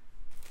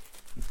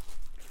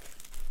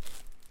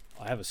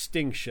 I have a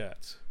Sting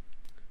shirt.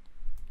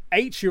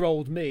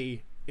 8-year-old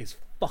me is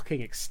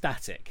fucking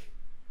ecstatic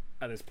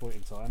at this point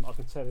in time. I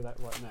can tell you that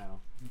right now.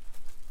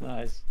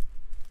 Nice.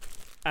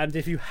 And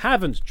if you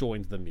haven't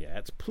joined them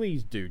yet,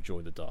 please do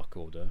join the Dark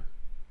Order.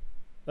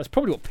 That's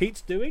probably what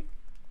Pete's doing.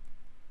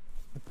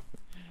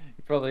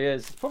 He probably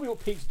is. It's probably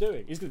what Pete's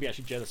doing. He's going to be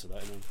actually jealous of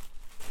that, isn't he?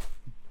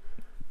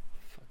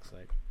 Fuck's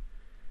sake.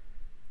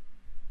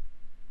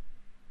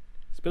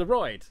 It's been a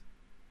ride.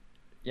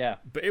 Yeah.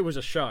 But it was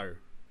a show.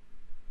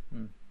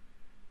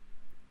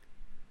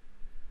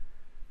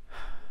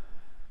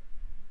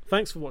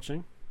 Thanks for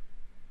watching.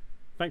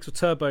 Thanks for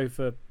Turbo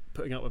for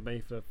putting up with me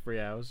for 3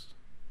 hours.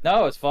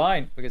 No, it's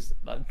fine because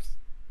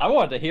I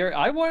wanted to hear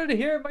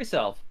it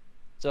myself.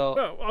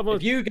 So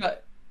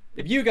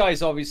if you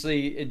guys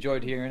obviously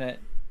enjoyed hearing it,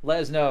 let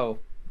us know.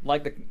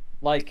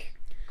 Like,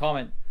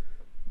 comment,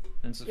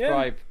 and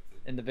subscribe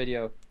in the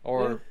video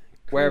or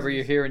wherever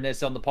you're hearing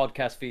this on the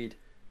podcast feed.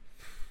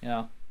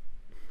 Tell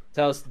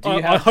us.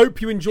 I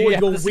hope you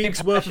enjoyed your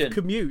week's worth of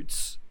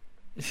commutes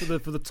for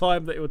the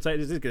time that it will take.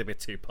 This is going to be a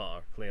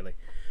two-parter, clearly.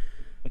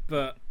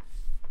 But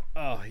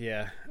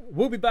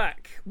we'll be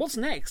back. What's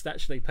next?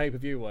 Actually,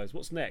 pay-per-view wise,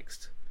 what's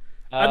next?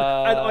 And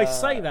I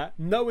say that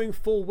knowing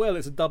full well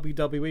it's a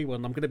WWE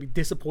one. I'm going to be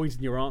disappointed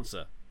in your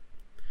answer.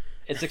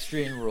 It's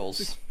Extreme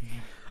Rules.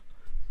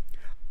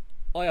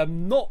 I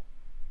am not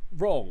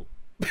wrong.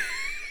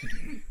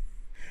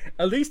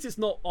 At least it's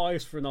not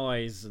Eyes for an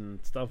Eyes and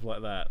stuff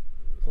like that.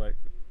 Like,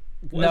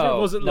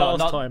 was it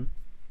last time?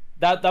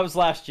 That was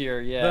last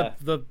year. Yeah.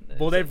 The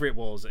whatever it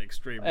was at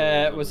Extreme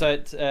Rules. Was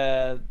at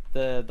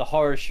the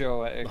horror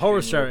show at Extreme the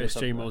horror show at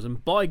Extreme Rules,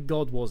 and by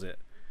God was it.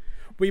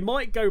 We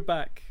might go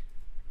back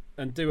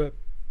and do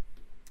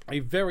a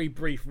very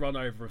brief run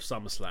over of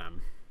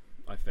SummerSlam,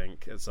 I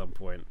think, at some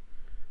point,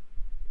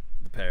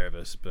 the pair of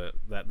us, but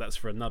that's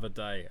for another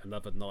day,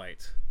 another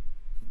night,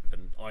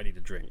 and I need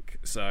a drink,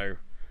 so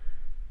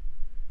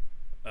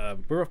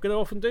we're going to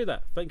often do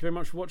that. Thank you very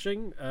much for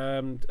watching,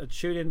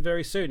 tune in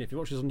very soon. If you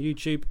watch us on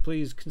YouTube,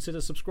 please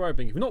consider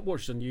subscribing. If you're not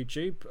watching on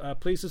YouTube,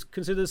 please just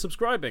consider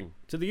subscribing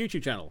to the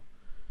YouTube channel,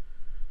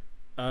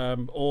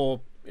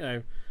 or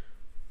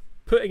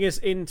putting us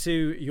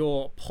into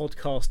your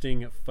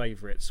podcasting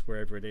favourites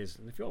wherever it is.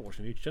 And if you are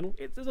watching the YouTube channel,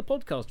 there's a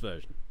podcast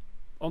version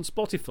on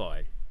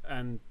Spotify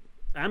and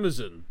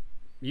Amazon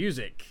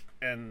Music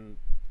and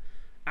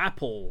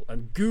Apple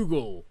and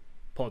Google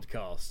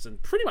podcasts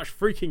and pretty much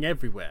freaking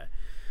everywhere.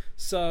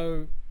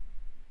 So,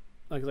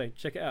 like I say,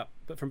 check it out.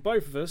 But from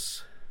both of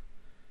us,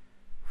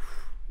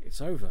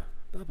 it's over.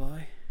 Bye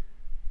bye.